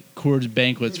drink Coors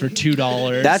Banquets for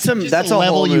 $2. That's a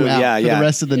level whole you move. out Yeah, for yeah. the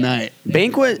rest of the night.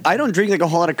 Banquet. I don't drink like a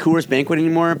whole lot of Coors Banquet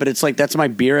anymore, but it's like that's my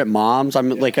beer at Mom's. I'm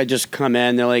like I just come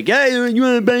in. They're like, hey, you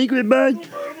want a banquet, bud?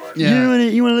 Yeah.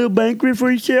 You want a little banquet for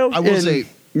yourself? I will And say-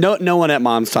 no one at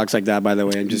Mom's talks like that. By the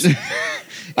way, I'm just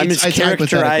It's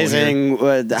characterizing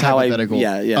how I. Hypothetical.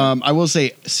 Yeah. I will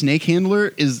say Snake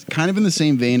Handler is kind of in the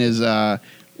same vein as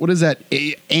what is that?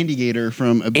 Andy Gator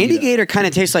from Abita. Andy Gator kind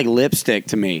of tastes like lipstick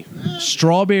to me.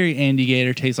 Strawberry Andy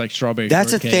Gator tastes like strawberry. That's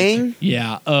a shortcake. thing?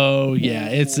 Yeah. Oh yeah.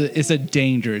 It's a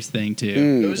dangerous thing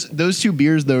too. Those two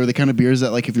beers though are the kind of beers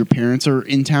that like if your parents are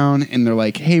in town and they're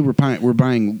like, hey, we're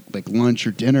buying like lunch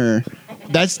or dinner.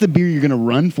 That's the beer you're gonna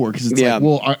run for because it's Yeah. like,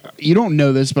 well, you don't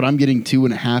know this, but I'm getting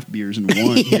 2.5 beers in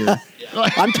one here.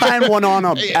 I'm tying one on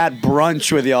at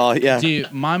brunch with y'all. Yeah.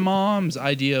 Dude, my mom's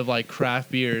idea of like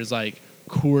craft beer is like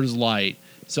Coors Light.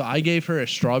 So I gave her a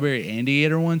strawberry Andy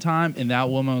Gator one time, and that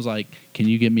woman was like, "Can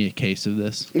you get me a case of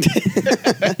this?"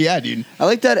 Yeah, dude. I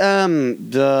like that.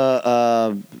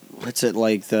 What's it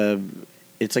like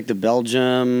It's like the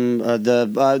Belgium.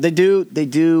 They do. Is it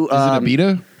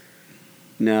Abita?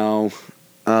 No.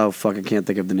 Oh fuck! I can't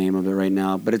think of the name of it right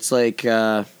now. But it's like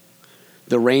the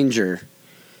Ranger.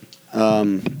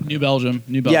 New Belgium.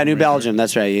 Yeah, New Belgium.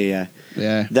 That's right. Yeah.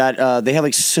 Yeah. That they have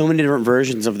like so many different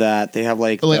versions of that. They have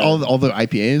like all the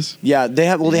IPAs. Yeah, they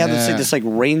have. Well, they have Yeah. this like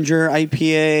Ranger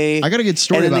IPA. I got a good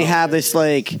story And then about they have this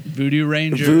like Voodoo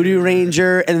Ranger. Voodoo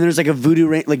Ranger, and then there's like a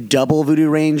like double Voodoo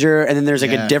Ranger, and then there's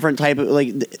like Yeah. a different type of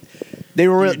like. They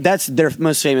were that's their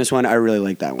most famous one. I really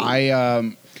like that one.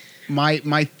 I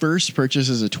my first purchase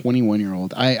as a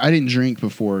 21-year-old. I didn't drink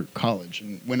before college,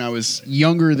 and when I was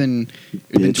younger than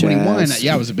Bitch 21, ass.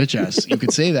 yeah, I was a bitch ass. You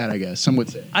could say that, I guess. Some would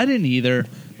say. I didn't either.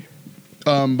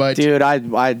 But Dude,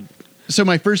 I so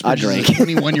my first I purchase as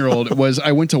drank. a 21-year-old was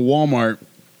I went to Walmart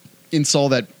and saw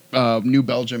that New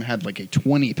Belgium had like a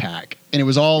 20 pack, and it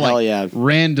was all Hell like yeah.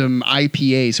 random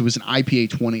IPAs. It was an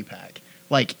IPA 20 pack,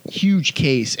 like huge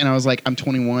case, and I was like, I'm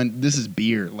 21. This is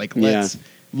beer. Like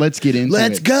let's get into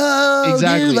let's it. go,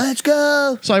 Exactly. dude, let's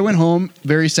go. So I went home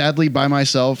very sadly by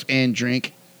myself and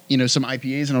drank, some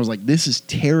IPAs, and I was like, this is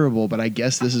terrible, but I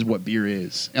guess this is what beer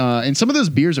is. And some of those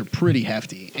beers are pretty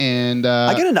hefty. And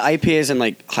I got into IPAs in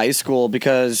like high school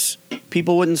because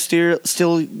people wouldn't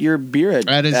steal your beer at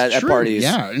true. parties.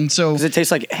 Yeah, and so because it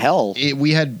tastes like hell.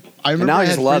 we had. I And remember now I I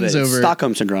just had love it. friends It's over.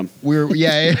 Stockholm syndrome. We were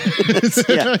it's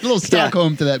Yeah. a little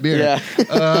Stockholm to that beer.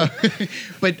 Yeah.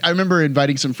 But I remember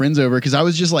inviting some friends over because I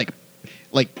was just like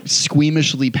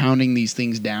squeamishly pounding these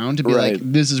things down to be Right. like,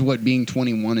 this is what being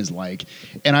 21 is like.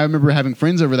 And I remember having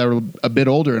friends over that were a bit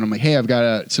older, and I'm like, hey, I've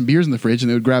got some beers in the fridge, and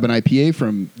they would grab an IPA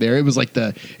from there. It was like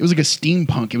a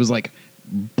steampunk. It was like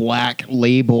Black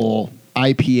Label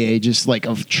IPA, just like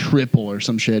of triple or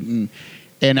some shit. And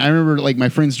I remember like my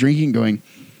friends drinking, going,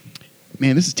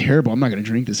 man, this is terrible. I'm not going to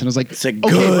drink this. And I was like, It's like, okay,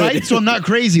 good. right? So I'm not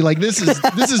crazy. Like this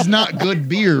is not good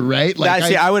beer, right? Like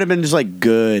I would have been just like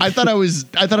good. I thought I was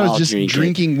I'll just drink it.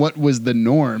 drinking what was the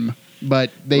norm,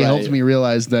 but they Right. helped me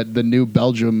realize that the New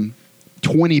Belgium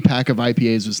 20 pack of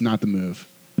IPAs was not the move.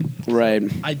 right.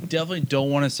 I definitely don't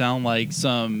want to sound like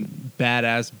some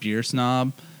badass beer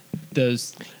snob.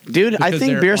 Those, Dude, I because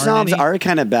think there beer aren't snobs any. are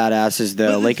kind of badasses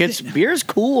though. But Like beer's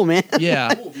cool, man.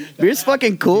 yeah, Beer's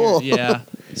fucking cool. yeah.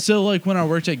 So like when I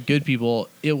worked at Good People,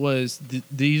 it was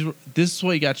this is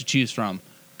what you got to choose from: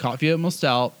 coffee oatmeal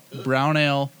stout, brown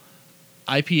ale,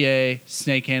 IPA,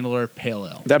 snake handler, pale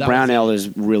ale. That brown was ale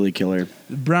is really killer.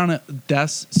 brown.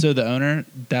 That's so the owner.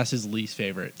 That's his least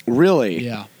favorite. Really?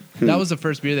 Yeah, that was the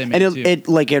first beer they made And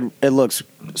too. it looks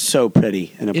so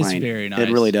pretty in a It's pint. very It nice.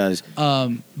 really does.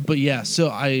 But yeah,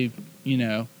 so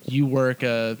you work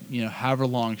a however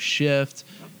long shift,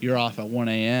 you're off at 1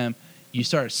 a.m. You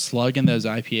start slugging those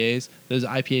IPAs. Those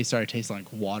IPAs started tasting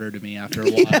like water to me after a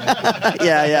while.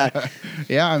 Yeah.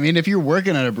 Yeah, I mean, if you're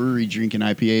working at a brewery drinking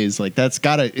IPAs, like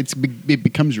it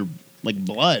becomes your like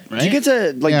blood, right? Do you get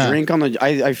to like Yeah. drink on the?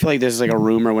 I feel like this is like a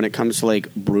rumor when it comes to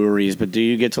like breweries, but do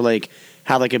you get to like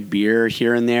have like a beer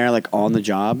here and there like on the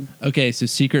job? Okay, so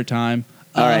secret time.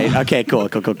 All right. Okay. Cool.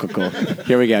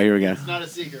 Here we go. It's not a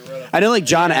secret, bro. I know like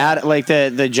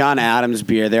the John Adams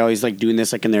beer. They're always like doing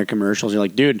this like in their commercials. You're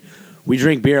like, dude, we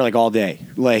drink beer like all day.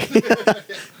 Like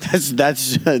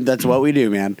that's what we do,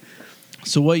 man.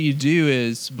 So what you do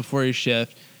is before your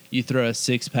shift, you throw a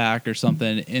 6-pack or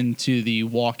something into the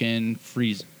walk-in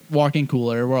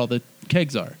cooler where all the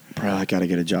kegs are. Bro, I gotta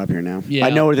get a job here now. Yeah. I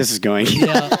know where this is going.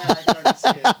 Yeah.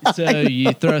 So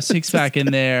you throw a 6-pack in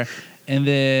there, and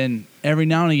then every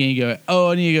now and again you go,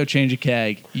 oh, I need to go change a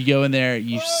keg. You go in there,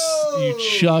 you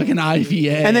chug an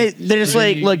IPA, And they're just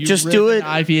like, look, just rip do an it.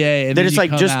 IPA, and They're then just you like,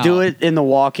 come just do out. it in the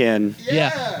walk-in.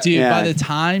 Yeah, dude. Yeah. By the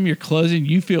time you're closing,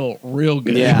 you feel real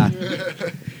good. Yeah.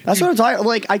 That's what I'm talking.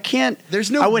 Like, I can't. There's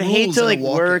no I would hate rules to in a like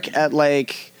walk-in. work at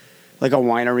like a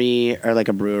winery or like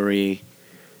a brewery,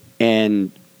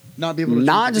 and not be able to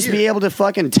not just be able to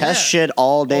fucking test shit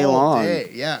all day long.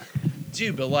 Yeah.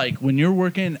 dude. But like when you're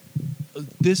working,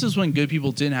 this is when Good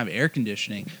People didn't have air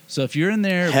conditioning. So if you're in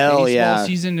there Hell baseball yeah.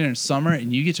 season in summer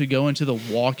and you get to go into the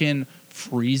walk-in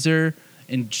freezer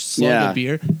and slug Yeah. a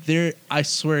beer, I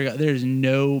swear to God, there's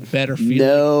no better feeling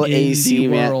No in AC, the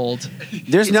man. world.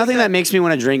 There's nothing that makes me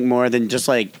want to drink more than just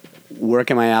like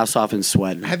working my ass off and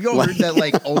sweating. Have you all heard that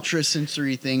like ultra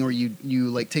sensory thing where you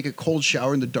like take a cold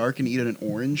shower in the dark and eat an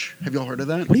orange? Have you all heard of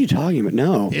that? What are you talking about?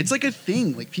 No. It's like a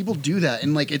thing. Like people do that,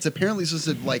 and like it's apparently supposed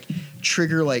to like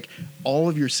trigger like all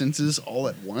of your senses all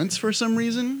at once for some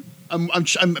reason.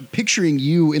 I'm picturing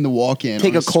you in the walk-in.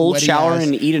 Take on a cold sweaty shower ass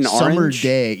and eat an summer orange?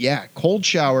 day. Yeah, cold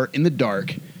shower in the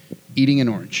dark, eating an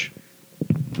orange.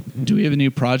 Do we have a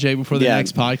new project before the Yeah.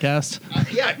 next podcast?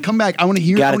 Yeah, come back. I want to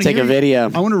hear. Gotta I wanna take hear- a video.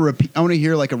 I want to repeat. I want to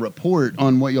hear like a report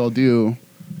on what y'all do,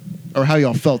 or how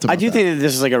y'all felt about. I do that. think that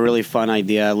this is like a really fun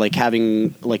idea. Like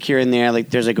having like here and there, like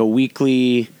there's like a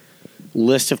weekly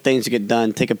list of things to get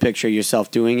done, take a picture of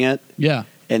yourself doing it, Yeah.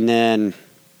 and then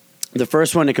the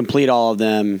first one to complete all of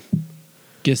them,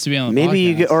 Gets to be on the maybe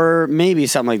you podcast. get, or maybe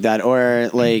something like that, or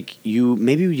like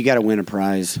maybe you got to win a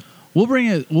prize. We'll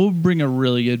bring a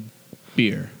really good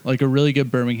beer, like a really good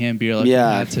Birmingham beer, like Yeah.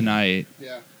 we had tonight.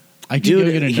 Yeah. I can go Dude,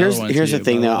 get another here's one the too,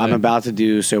 thing by though. I'm way. about to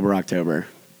do Sober October.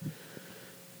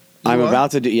 I'm are?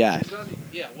 about to do Yeah,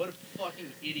 what a fucking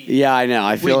idiot! Yeah, I know.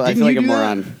 I feel didn't like you a do that?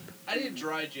 moron. I did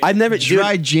dry Jan. I've never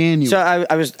Dry January. So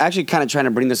I was actually kind of trying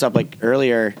to bring this up like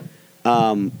earlier.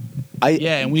 And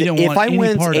we didn't if want I any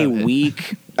went part a of it.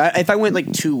 week, if I went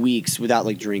like 2 weeks without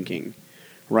like drinking,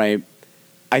 right?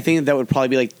 I think that would probably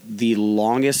be like the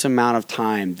longest amount of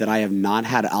time that I have not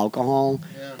had alcohol,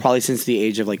 Yeah. probably since the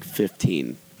age of like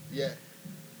 15. Yeah.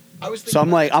 I was So I'm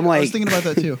like, I was thinking about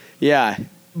that too. yeah.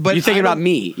 But You're thinking I about don't-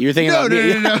 me. You're thinking No, about no,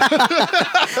 me. no, no,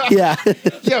 no. Yeah.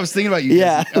 Yeah, I was thinking about you.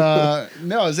 Yeah. Jesse.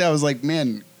 No, I was like,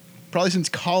 man, probably since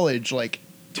college, like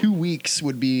 2 weeks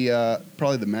would be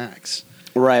probably the max.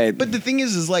 Right. But the thing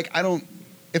is like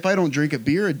if I don't drink a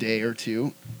beer a day or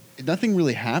two, nothing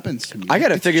really happens to me. I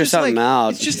gotta It's figure just something like- out.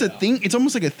 It's just a thing. It's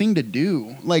almost like a thing to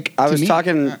do. Like I to was me,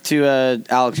 talking to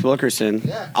Alex Wilkerson,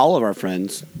 Yeah. all of our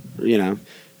friends, you know.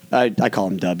 I call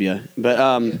him W,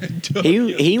 but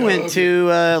he went to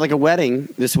like a wedding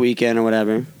this weekend or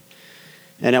whatever,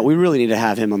 and we really need to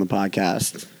have him on the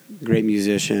podcast. Great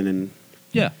musician, and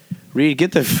Yeah. Reed,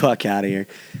 get the fuck out of here.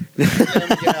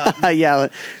 Yeah,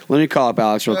 let me call up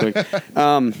Alex real quick.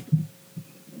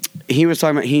 He was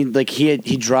talking about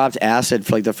he dropped acid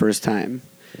for like the first time.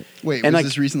 Wait, and was like-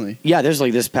 this recently? Yeah, there's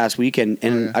like this past weekend,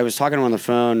 and Oh, yeah. I was talking to him on the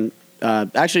phone.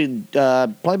 Actually,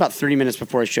 probably about 30 minutes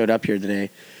before I showed up here today,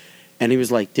 and he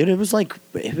was like, "Dude, it was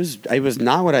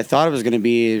not what I thought it was going to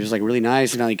be. It was like really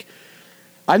nice." And like,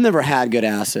 I've never had good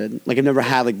acid. Like, I've never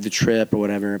had like the trip or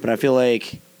whatever. But I feel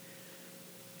like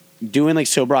doing like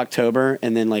Sober October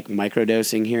and then like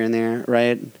microdosing here and there,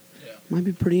 right? Yeah. Might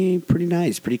be pretty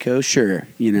nice, pretty kosher,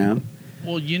 you know.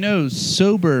 Well,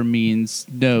 sober means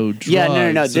no drugs Yeah,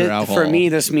 no. or alcohol. For me,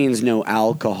 this means no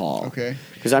alcohol. Okay.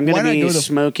 Because I'm Why going not to be go the-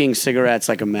 smoking cigarettes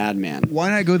like a madman.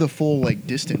 Why not go the full like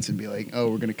distance and be like, oh,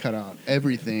 we're gonna cut out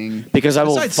everything? Because I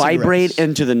will Besides vibrate cigarettes.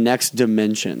 into the next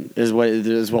dimension. Is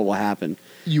what will happen.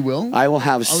 You will. I will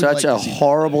have would such like a to see that.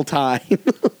 horrible time.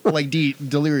 like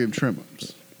delirium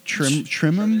tremens.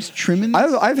 Trimmins.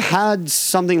 I've had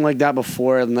something like that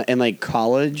before in like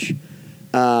college.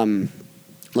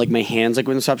 Like my hands like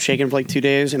wouldn't stop shaking for like 2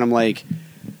 days, and I'm like,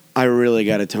 I really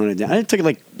got to tone it down. It took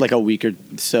like a week or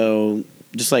so,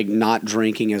 just like not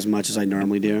drinking as much as I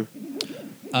normally do.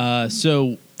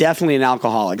 So Definitely an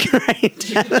alcoholic,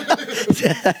 right?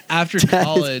 after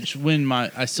college, when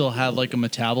I still had like a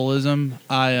metabolism,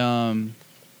 I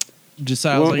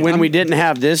decided I was like, when I'm- we didn't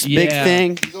have this big Yeah.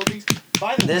 thing.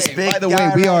 By This big the way,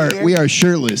 guy we right are here. we are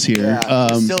shirtless here.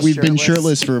 Yeah, we're still we've been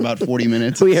shirtless. shirtless for about 40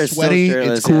 minutes. We are It's still sweaty.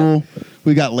 shirtless, It's cool.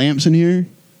 We got lamps in here.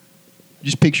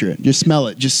 Just picture it. Just smell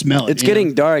it. Just smell it. It's you getting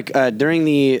know? dark. During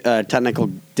the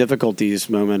technical difficulties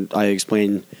moment, I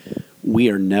explained we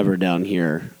are never down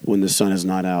here when the sun is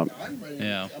not out.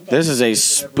 yeah, This is a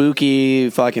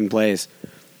spooky fucking place.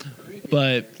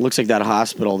 but Looks like that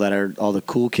hospital that are all the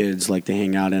cool kids like to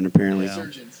hang out in. Apparently,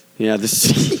 yeah.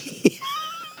 This.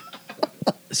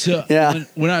 so Yeah.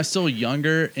 when I was still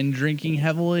younger and drinking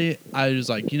heavily, I was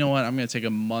like, you know what, I'm gonna take a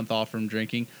month off from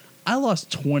drinking. I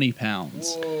lost 20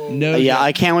 pounds. No, yeah, joke.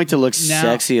 I can't wait to look Now-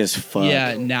 sexy as fuck.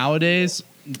 Yeah, nowadays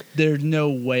there's no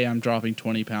way I'm dropping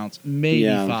 20 pounds. Maybe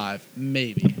Yeah. 5,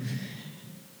 maybe.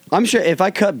 I'm sure if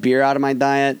I cut beer out of my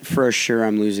diet, for sure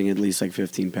I'm losing at least like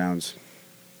 15 pounds.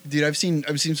 Dude, I've seen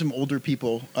some older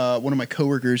people. One of my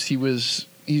coworkers, he's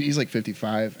like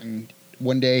 55, and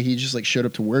one day he just like showed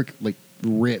up to work like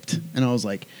ripped, and I was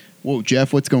like, "Whoa,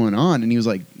 Jeff, what's going on?" And he was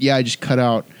like, "Yeah, I just cut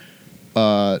out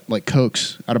like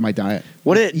Cokes out of my diet."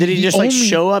 What did he He just like only-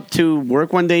 show up to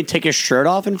work one day, take his shirt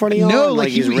off in front of you? No, like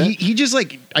he's he ripped? just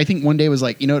like I think one day was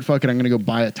like, you know what, fuck it, I'm gonna go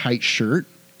buy a tight shirt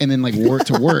and then like wore it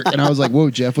to work. And I was like,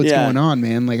 whoa, Jeff, what's Yeah. going on,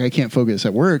 man? Like I can't focus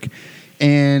at work.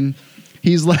 And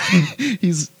he's like,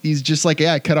 he's just like,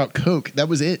 yeah, I cut out Coke. That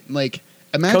was it. Like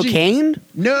imagine Cocaine?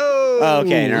 No. Oh,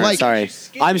 okay, no, like, sorry.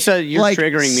 I'm so you're like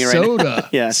triggering me right soda, now.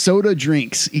 Yeah. soda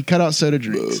drinks. He cut out soda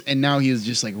drinks, and now he is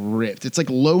just like ripped. It's like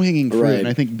low hanging fruit, Right. and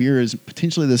I think beer is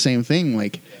potentially the same thing.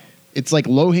 Like, it's like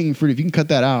low hanging fruit. If you can cut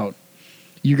that out,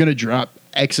 you're gonna drop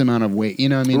X amount of weight. You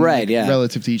know what I mean? Right, Like, yeah.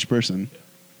 Relative to each person.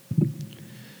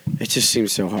 It just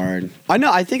seems so hard. I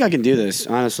know. I think I can do this.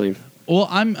 Honestly. Well,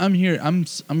 I'm here. I'm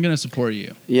gonna support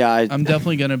you. Yeah. I'm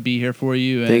definitely gonna be here for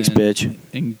you. And Thanks, bitch.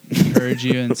 Encourage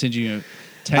you and send you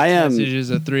text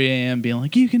messages at 3 a.m. being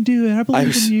like, "You can do it. I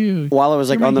believe in you." While I was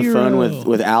like You're on my the phone hero.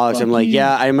 with Alex, Fuck I'm like, you.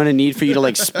 "Yeah, I'm gonna need for you to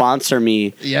like sponsor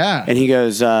me." Yeah. And he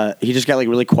goes, he just got like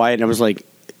really quiet, and I was like,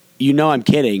 "You know, I'm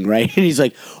kidding, right?" And he's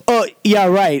like, "Oh, yeah,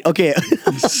 right, okay."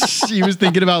 He was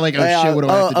thinking about like, oh shit, what do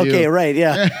I have to okay, do? right,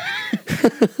 yeah.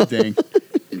 Dang.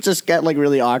 It just got like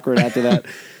really awkward after that.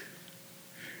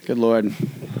 Good Lord.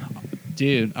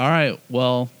 Dude. All right.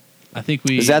 Well, I think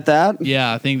we Is that?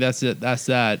 Yeah, I think that's it. That's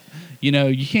that. You know,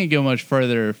 you can't go much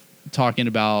further talking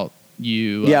about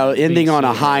you. Yeah, ending being on a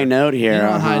sober. high note here. Ending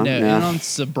on a high uh-huh, note. yeah. And on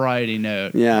sobriety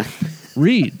note. Yeah.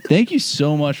 Reed, thank you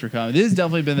so much for coming. This has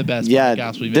definitely been the best Yeah,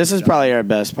 podcast we've this ever is done. probably our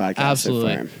best podcast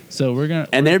Absolutely. so far. So we're gonna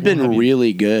And they've we'll have been you-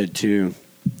 really good too.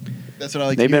 That's what I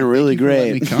like. They've to hear. been really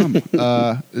Let me great.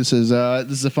 come. This is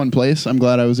a fun place. I'm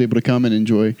glad I was able to come and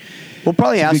enjoy. We'll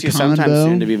probably It's a ask good you sometime convo.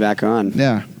 soon to be back on.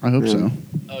 Yeah, I hope Yeah. so.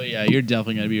 Oh yeah, you're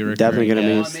definitely gonna be a recurring Definitely gonna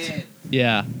be. guest.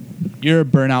 Yeah. You're a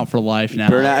burnout for life now.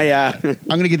 Burnout, yeah. I'm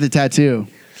gonna get the tattoo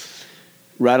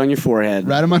Right on your forehead.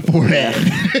 right on my forehead.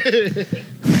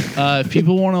 If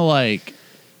people wanna like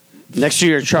Next to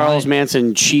your Charles Fine.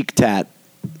 Manson cheek tat.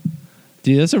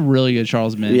 dude, that's a really good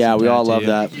Charles Manson. Yeah, we all love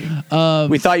tattoo. that.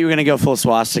 We thought you were gonna go full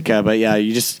swastika, but yeah,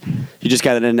 you just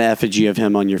got an effigy of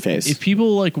him on your face. If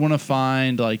people like want to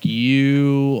find like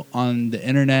you on the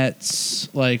internets,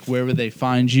 like where would they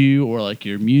find you, or like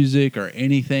your music or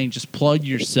anything? Just plug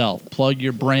yourself, plug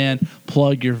your brand,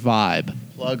 plug your vibe.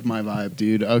 Plug my vibe,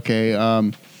 dude. Okay.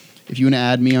 If you want to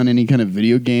add me on any kind of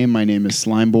video game, my name is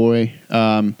Slime Boy.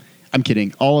 I'm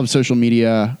kidding. All of social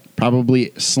media,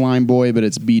 probably Slime Boy, but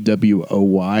it's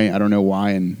BWOY. I don't know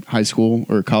why in high school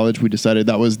or college we decided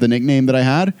that was the nickname that I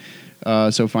had.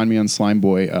 So find me on Slime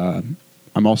Boy.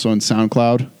 I'm also on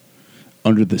SoundCloud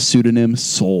under the pseudonym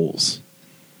Souls.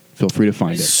 Feel free to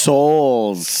find it.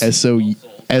 Souls. SOULS.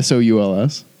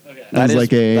 That is is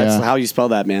like a that's how you spell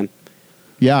that, man.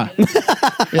 yeah.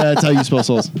 Yeah, that's how you spell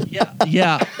souls.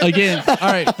 Yeah. Again, all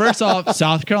right. First off,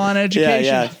 South Carolina education.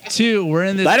 Yeah. Two, we're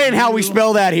in this. That ain't how we new-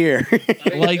 spell that here.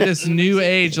 Like this new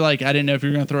age. Like I didn't know if you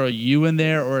were gonna throw a U in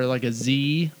there or like a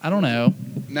Z. I don't know.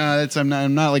 No,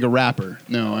 I'm not like a rapper.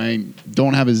 No, I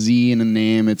don't have a Z in the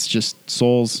name. It's just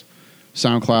Souls,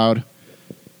 SoundCloud.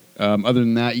 Other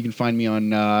than that, you can find me on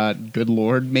Good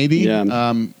Lord, maybe.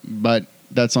 Yeah. But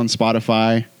that's on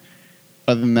Spotify.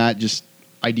 Other than that, just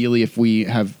ideally, if we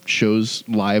have shows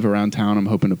live around town, I'm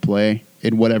hoping to play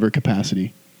in whatever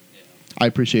capacity. I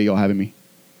appreciate y'all having me.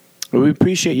 Well, we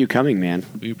appreciate you coming, man.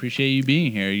 We appreciate you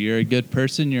being here. You're a good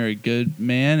person. You're a good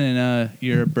man, and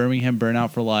you're a Birmingham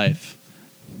burnout for life.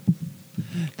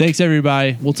 Thanks,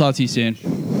 everybody. We'll talk to you soon.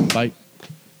 Bye.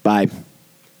 Bye.